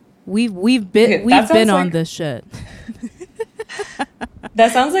 We've been on this shit.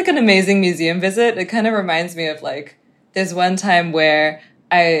 That sounds like an amazing museum visit. It kind of reminds me of like there's one time where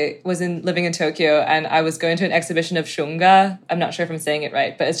I was living in Tokyo, and I was going to an exhibition of shunga. I'm not sure if I'm saying it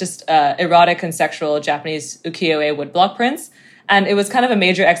right, but it's just erotic and sexual Japanese ukiyo-e woodblock prints. And it was kind of a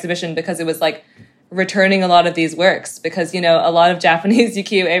major exhibition because it was like returning a lot of these works, because, you know, a lot of Japanese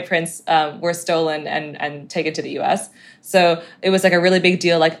ukiyo-e prints were stolen and taken to the US. So it was like a really big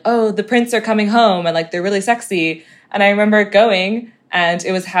deal, like, oh, the prints are coming home and like they're really sexy. And I remember going, and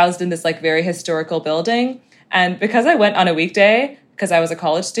it was housed in this like very historical building. And because I went on a weekday, because I was a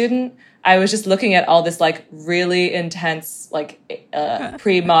college student, I was just looking at all this like really intense, like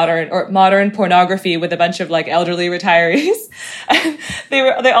pre-modern or modern pornography with a bunch of like elderly retirees. And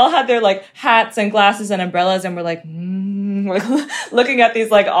they all had their like hats and glasses and umbrellas, and were like, looking at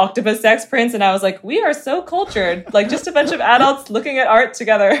these like octopus sex prints. And I was like, we are so cultured, like just a bunch of adults looking at art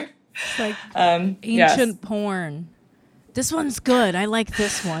together. It's like ancient yes. porn. This one's good. I like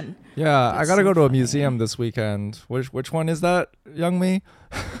this one. Yeah, That's I gotta so go to a funny. museum this weekend. Which one is that, Young Me?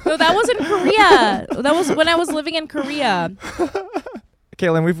 No, that was in Korea. That was when I was living in Korea.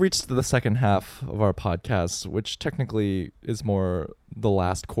 Caitlin, we've reached the second half of our podcast, which technically is more the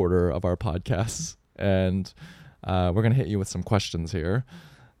last quarter of our podcasts. And we're going to hit you with some questions here.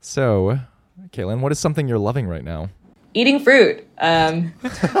 So, Caitlin, what is something you're loving right now? Eating fruit.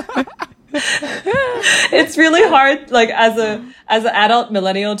 It's really hard, like as an adult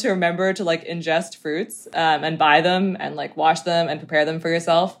millennial, to remember to like ingest fruits and buy them and like wash them and prepare them for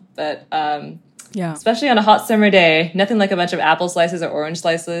yourself. But Yeah. especially on a hot summer day, nothing like a bunch of apple slices or orange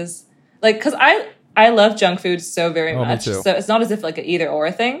slices. Like, because I love junk food so very Oh, me much. too. So it's not as if like an either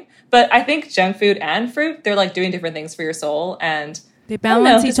or thing. But I think junk food and fruit, they're like doing different things for your soul. And They I don't know,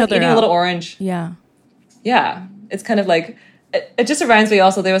 balance just each like other eating out. a little orange. Yeah. Yeah, it's kind of like it just reminds me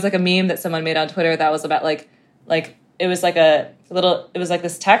also, there was like a meme that someone made on Twitter that was about like it was like it was like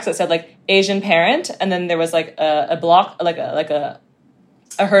this text that said like Asian parent, and then there was like a block, like a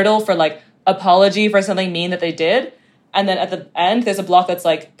hurdle for like apology for something mean that they did, and then at the end there's a block that's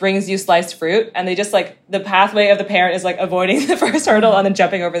like brings you sliced fruit, and they just like the pathway of the parent is like avoiding the first hurdle and then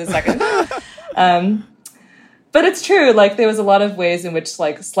jumping over the second. But it's true, like there was a lot of ways in which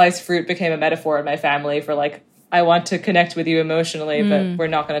like sliced fruit became a metaphor in my family for like, I want to connect with you emotionally, but we're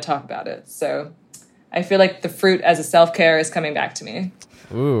not going to talk about it. So I feel like the fruit as a self-care is coming back to me.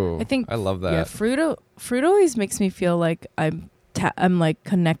 Ooh, I think I love that. Yeah, fruit always makes me feel like I'm like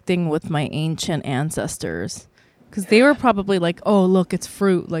connecting with my ancient ancestors, because they were probably like, oh look, it's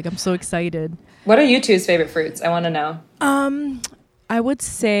fruit. Like I'm so excited. What are you two's favorite fruits? I want to know. I would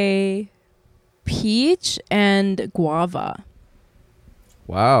say peach and guava.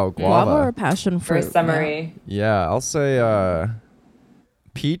 Wow, Guava or guava. passion For a fruit. summary. Yeah, I'll say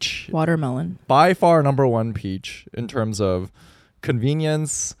peach. Yeah. Watermelon. By far number one, peach, in terms of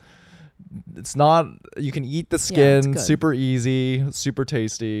convenience. It's not, you can eat the it's skin, good. super easy, super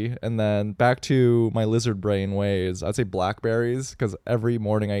tasty. And then back to my lizard brain ways, I'd say blackberries, because every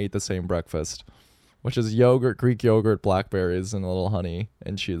morning I eat the same breakfast, which is yogurt, Greek yogurt, blackberries, and a little honey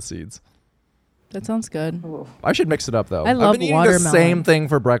and chia seeds. That sounds good. Ooh. I should mix it up though. I love I've been eating watermelon. the same thing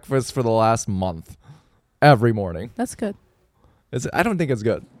for breakfast for the last month, every morning. That's good. I don't think it's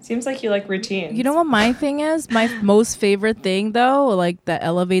good. Seems like you like routines. You know what my thing is? My most favorite thing though, like that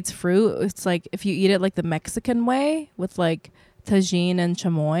elevates fruit, it's like if you eat it like the Mexican way with like tagine and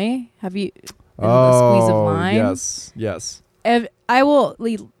chamoy. Have you? And a squeeze of lime. Yes. I will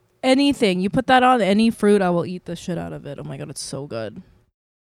eat anything. You put that on any fruit, I will eat the shit out of it. Oh my god, it's so good.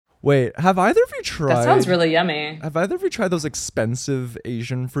 Wait, have either of you tried? That sounds really yummy. Have either of you tried those expensive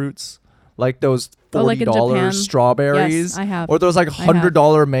Asian fruits? Like those Oh, like in $40 Japan? strawberries? Yes, I have. Or those like I have.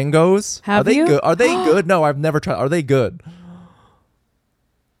 $100 mangoes? Have Are they you? good? Are they good? No, I've never tried. Are they good?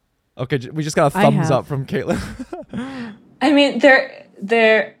 Okay, we just got a I thumbs have. up from Caitlin. I mean,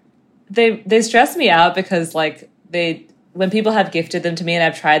 they stress me out because like when people have gifted them to me and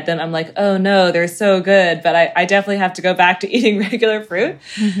I've tried them, I'm like, oh no, they're so good. But I definitely have to go back to eating regular fruit.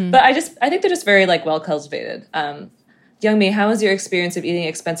 Mm-hmm. But I think they're just very like well cultivated. Youngmi, how was your experience of eating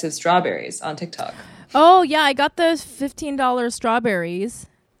expensive strawberries on TikTok? Oh yeah, I got the $15 strawberries.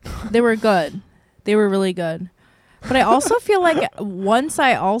 They were good. They were really good. But I also feel like once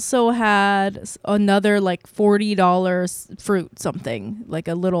I also had another like $40 fruit, something like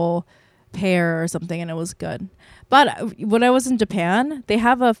a little pear or something, and it was good. But when I was in Japan, they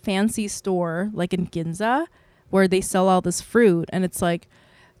have a fancy store like in Ginza where they sell all this fruit, and it's like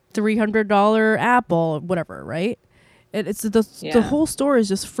 $300 apple, whatever, right? It's the whole store is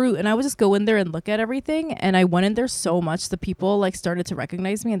just fruit, and I would just go in there and look at everything. And I went in there so much, the people like started to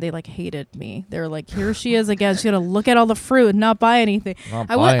recognize me, and they like hated me. They were like, "Here she is again. She's gonna look at all the fruit and not buy anything."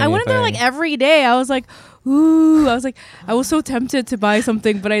 I went in there like every day. I was like, "Ooh!" I was so tempted to buy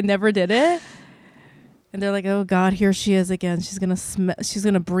something, but I never did it. And they're like, "Oh God, here she is again. She's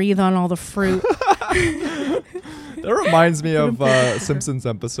gonna breathe on all the fruit." That reminds me of Simpsons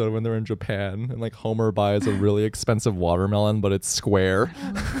episode when they're in Japan and like Homer buys a really expensive watermelon, but it's square.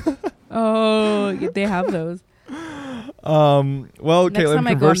 Oh, they have those. Well, Next Caitlin, time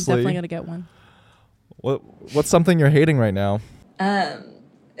I go, I'm conversely, definitely gonna get one. what's something you're hating right now?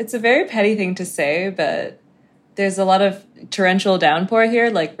 It's a very petty thing to say, but there's a lot of torrential downpour here,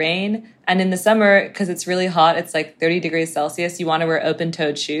 like rain. And in the summer, because it's really hot, it's like 30 degrees Celsius. You want to wear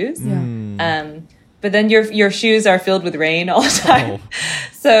open-toed shoes. Yeah. But then your shoes are filled with rain all the time.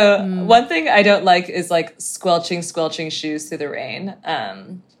 So one thing I don't like is like squelching shoes through the rain.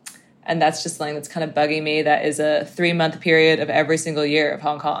 And that's just something that's kind of bugging me. That is a 3-month period of every single year of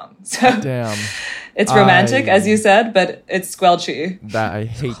Hong Kong. So Damn. It's romantic, as you said, but it's squelchy. I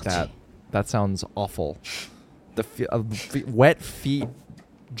hate that. That sounds awful. The wet feet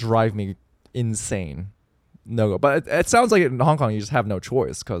drive me insane. No go. But it sounds like in Hong Kong you just have no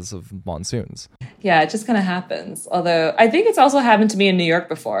choice because of monsoons. Yeah, it just kind of happens. Although I think it's also happened to me in New York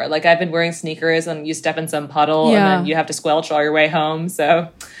before. Like I've been wearing sneakers and you step in some puddle and then you have to squelch all your way home. So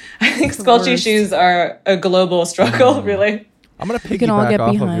I think squelchy shoes are a global struggle, really. I'm going to piggyback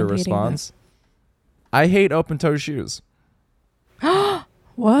off of your response. I hate open-toe shoes.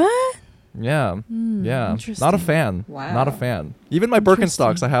 What? Yeah. Yeah. Not a fan. Wow. Not a fan. Even my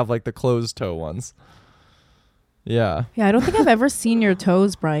Birkenstocks, I have like the closed toe ones. Yeah. Yeah, I don't think I've ever seen your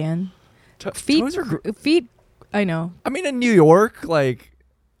toes, Brian. Toes are feet. I know. I mean, in New York, like,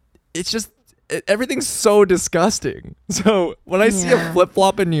 it's just everything's so disgusting. So when I see a flip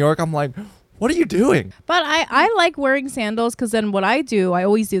flop in New York, I'm like, what are you doing? But I like wearing sandals because then what I do, I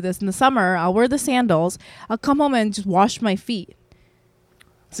always do this in the summer. I'll wear the sandals. I'll come home and just wash my feet.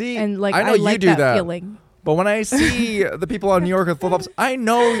 See, and like I know like you do that feeling. But when I see the people on New York with flip-flops, I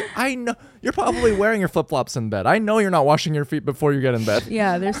know you're probably wearing your flip-flops in bed. I know you're not washing your feet before you get in bed.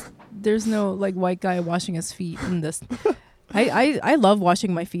 Yeah, there's no like white guy washing his feet in this. I love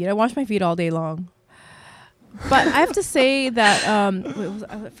washing my feet. I wash my feet all day long. But I have to say that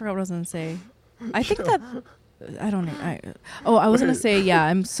I forgot what I was gonna say. I think that I don't know. I was gonna say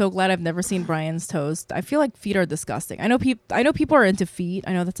I'm so glad I've never seen Brian's toes. I feel like feet are disgusting. I know people are into feet.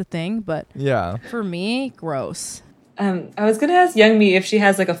 I know that's a thing, but yeah, for me, gross. I was gonna ask Youngmi if she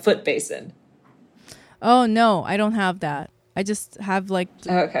has like a foot basin. Oh no, I don't have that. I just have like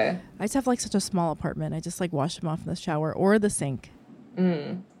okay. I just have like such a small apartment. I just like wash them off in the shower or the sink.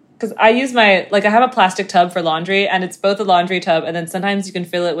 Because I use I have a plastic tub for laundry, and it's both a laundry tub, and then sometimes you can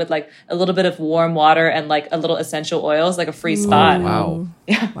fill it with like a little bit of warm water and like a little essential oils, like a free spot. Wow.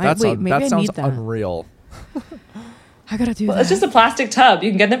 Yeah. That sounds unreal. I gotta do that. It's just a plastic tub. You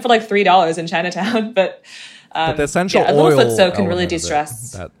can get them for like $3 in Chinatown, but the essential a oil little foot soak can really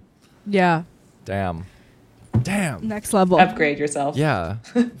de-stress. Yeah. Damn. Next level. Upgrade yourself. Yeah.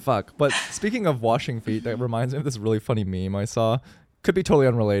 Fuck. But speaking of washing feet, that reminds me of this really funny meme I saw. Could be totally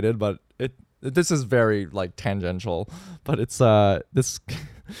unrelated, but this is very like tangential. But it's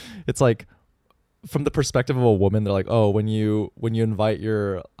it's like from the perspective of a woman. They're like, oh, when you invite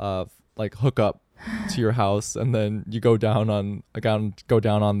your like hookup to your house, and then you go down on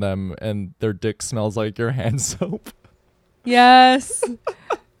them, and their dick smells like your hand soap. Yes.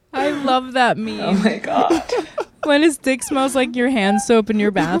 I love that meme. Oh my god. When his dick smells like your hand soap in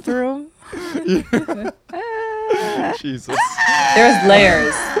your bathroom. Jesus. There's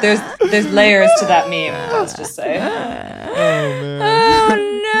layers. There's layers to that meme. Let's just say. Oh man.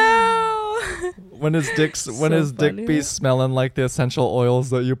 Oh no. When his dick be smelling like the essential oils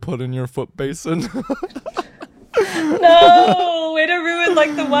that you put in your foot basin. No, way to ruin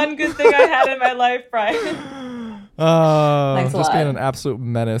like the one good thing I had in my life, Brian. Just being an absolute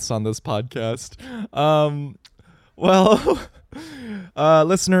menace on this podcast. Well,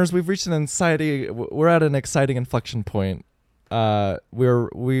 listeners, we've reached we're at an exciting inflection point. We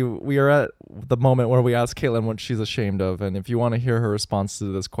are at the moment where we ask Caitlin what she's ashamed of, and if you want to hear her response to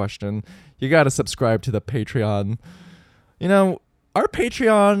this question, you got to subscribe to the Patreon. You know, our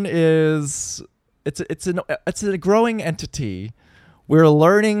Patreon is it's a growing entity. We're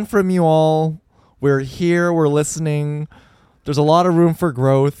learning from you all. We're here. We're listening. There's a lot of room for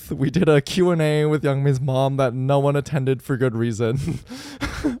growth. We did a Q&A with Youngmi's mom that no one attended for good reason.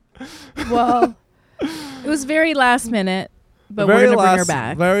 Well, it was very last minute. But we're gonna bring her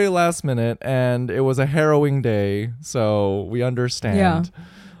back. Very last minute, and it was a harrowing day, so we understand. Yeah.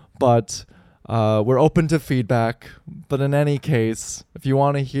 But we're open to feedback. But in any case, if you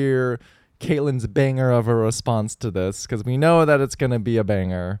want to hear Caitlin's banger of a response to this, because we know that it's gonna be a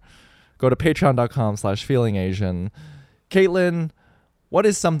banger, go to patreon.com/feelingasian. Caitlin, what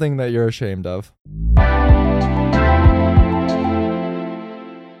is something that you're ashamed of?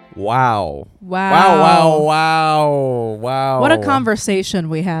 Wow. What a conversation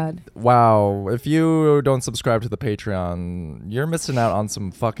we had. Wow. If you don't subscribe to the Patreon, you're missing out on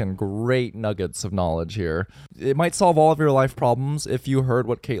some fucking great nuggets of knowledge here. It might solve all of your life problems if you heard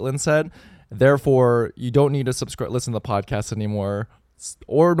what Caitlin said. Therefore, you don't need to listen to the podcast anymore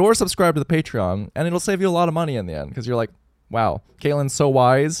nor subscribe to the Patreon, and it'll save you a lot of money in the end because you're like, wow, Caitlin's so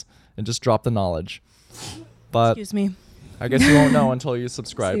wise and just drop the knowledge. But excuse me. I guess you won't know until you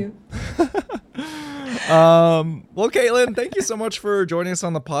subscribe. Well, Caitlin, thank you so much for joining us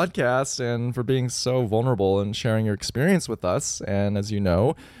on the podcast and for being so vulnerable and sharing your experience with us. And as you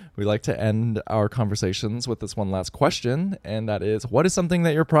know, we like to end our conversations with this one last question, and that is, what is something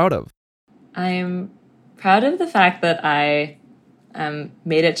that you're proud of? I'm proud of the fact that I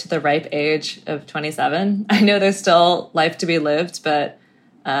made it to the ripe age of 27. I know there's still life to be lived, but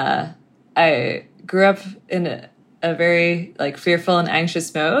I grew up in a very fearful and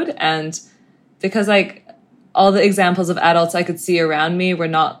anxious mode, and because all the examples of adults I could see around me were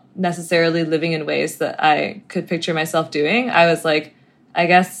not necessarily living in ways that I could picture myself doing, I was like, I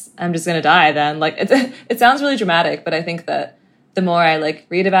guess I'm just gonna die then. It sounds really dramatic, but I think that the more I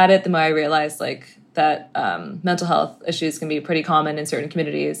read about it, the more I realize that mental health issues can be pretty common in certain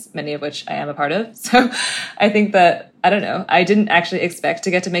communities, many of which I am a part of. So I think that, I don't know, I didn't actually expect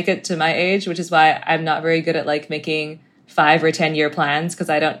to make it to my age, which is why I'm not very good at making 5 or 10 year plans, because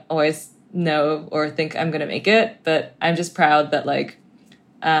I don't always know or think I'm going to make it. But I'm just proud that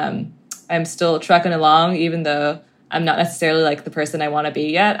I'm still trucking along, even though I'm not necessarily the person I want to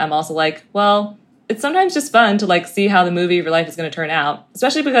be yet. I'm also well, it's sometimes just fun to see how the movie of your life is going to turn out,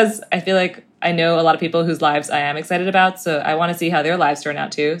 especially because I feel I know a lot of people whose lives I am excited about, so I want to see how their lives turn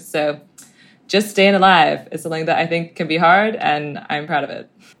out too. So just staying alive is something that I think can be hard, and I'm proud of it.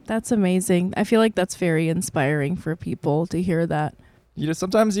 That's amazing. I feel like that's very inspiring for people to hear that.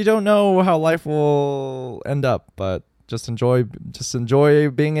 Sometimes you don't know how life will end up, but just enjoy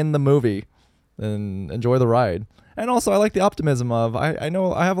being in the movie and enjoy the ride. And also, I like the optimism of, I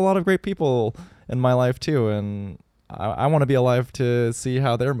know I have a lot of great people in my life too, and I want to be alive to see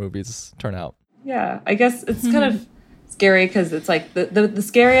how their movies turn out. Yeah, I guess it's kind of scary because it's the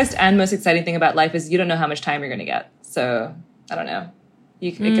scariest and most exciting thing about life is you don't know how much time you're going to get. So, I don't know.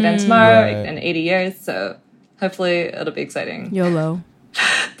 It could end tomorrow, right. In 80 years, so hopefully it'll be exciting. YOLO.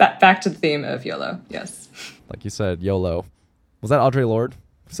 Back to the theme of YOLO, yes. Like you said, YOLO. Was that Audre Lorde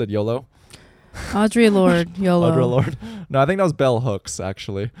who said YOLO? Audre Lorde, YOLO. Audre Lorde. No, I think that was Bell Hooks,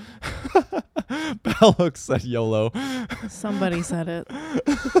 actually. Bell Hooks said YOLO. Somebody said it.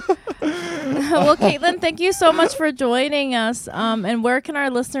 Well, Caitlin, thank you so much for joining us. And where can our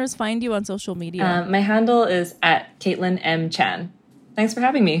listeners find you on social media? My handle is at Caitlin M. Chan. Thanks for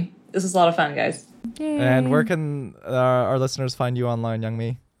having me. This was a lot of fun, guys. Yay. And where can our listeners find you online,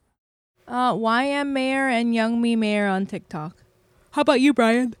 Youngmi? YM Mayor and Youngmi Mayor on TikTok. How about you,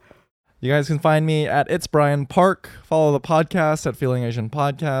 Brian? You guys can find me at It's Brian Park. Follow the podcast at Feeling Asian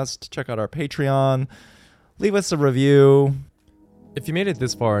Podcast. Check out our Patreon. Leave us a review. If you made it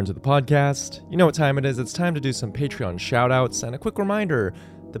this far into the podcast, you know what time it is. It's time to do some Patreon shout-outs. And a quick reminder,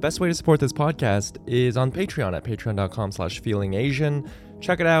 the best way to support this podcast is on Patreon at patreon.com/feelingasian.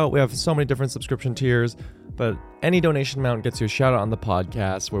 Check it out. We have so many different subscription tiers, but any donation amount gets you a shout-out on the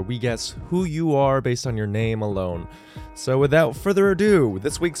podcast where we guess who you are based on your name alone. So without further ado,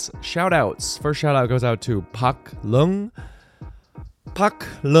 this week's shout-outs. First shout-out goes out to Pak Lung. Pak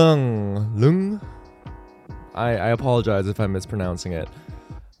Lung. I apologize if I'm mispronouncing it,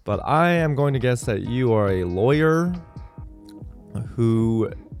 but I am going to guess that you are a lawyer who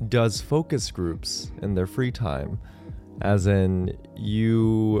does focus groups in their free time, as in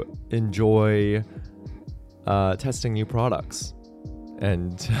you enjoy testing new products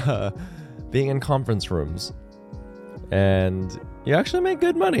and being in conference rooms, and you actually make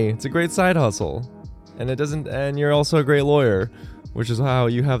good money. It's a great side hustle, and you're also a great lawyer, which is how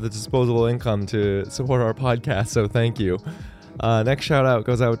you have the disposable income to support our podcast, so thank you. Next shout out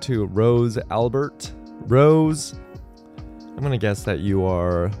goes out to Rose Albert. Rose, I'm going to guess that you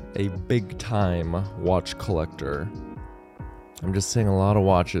are a big time watch collector. I'm just seeing a lot of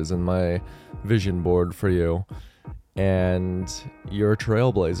watches in my vision board for you. And you're a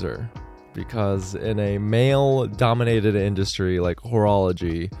trailblazer. because in a male-dominated industry like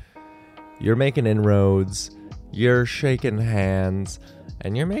horology, you're making inroads, you're shaking hands,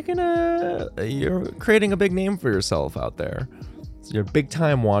 and you're creating a big name for yourself out there. So you're a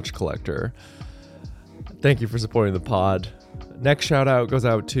big-time watch collector. Thank you for supporting the pod. Next shout out goes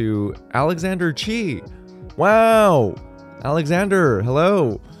out to Alexander Chi. Wow! Alexander,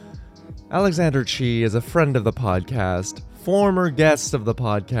 hello. Alexander Chi is a friend of the podcast, former guest of the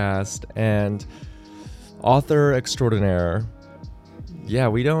podcast, and author extraordinaire. Yeah,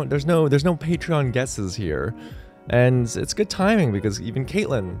 there's no Patreon guesses here. And it's good timing because even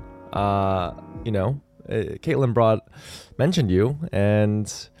Caitlin, Caitlin mentioned you,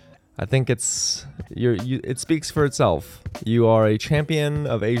 and I think it speaks for itself. You are a champion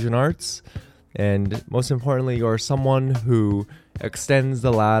of Asian arts, and most importantly, you are someone who extends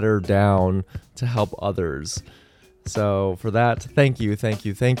the ladder down to help others. So for that, thank you,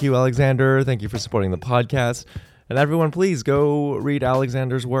 Alexander. Thank you for supporting the podcast. And everyone, please go read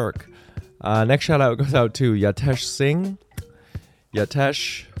Alexander's work. Next shout out goes out to Yatesh Singh.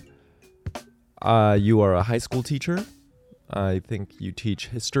 Yatesh, you are a high school teacher. I think you teach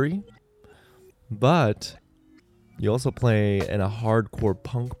history, but you also play in a hardcore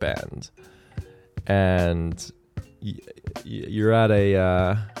punk band, and you're at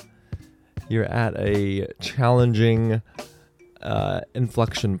a challenging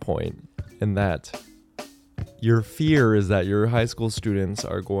inflection point in that your fear is that your high school students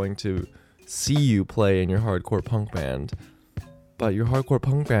are going to see you play in your hardcore punk band, but your hardcore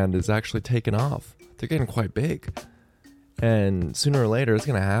punk band is actually taking off. They're getting quite big. And sooner or later, it's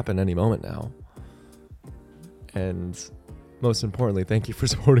going to happen any moment now. And most importantly, thank you for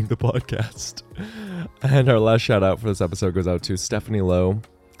supporting the podcast. And our last shout out for this episode goes out to Stephanie Lowe.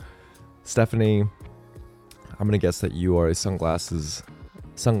 Stephanie, I'm going to guess that you are a sunglasses?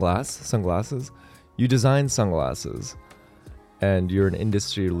 You design sunglasses. And you're an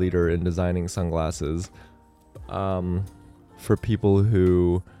industry leader in designing sunglasses for people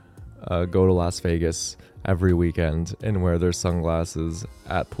who go to Las Vegas every weekend and wear their sunglasses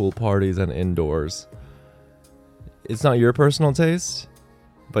at pool parties and indoors. It's not your personal taste,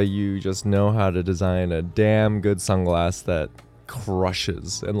 but you just know how to design a damn good sunglass that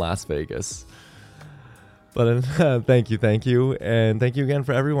crushes in Las Vegas. But thank you. And thank you again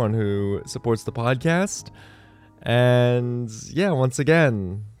for everyone who supports the podcast. And yeah, once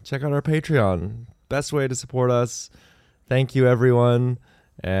again, check out our Patreon. Best way to support us. Thank you, everyone.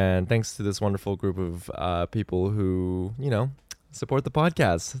 And thanks to this wonderful group of people who, support the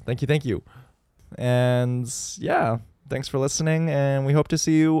podcast. Thank you. And yeah, thanks for listening. And we hope to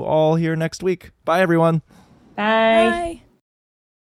see you all here next week. Bye, everyone. Bye. Bye.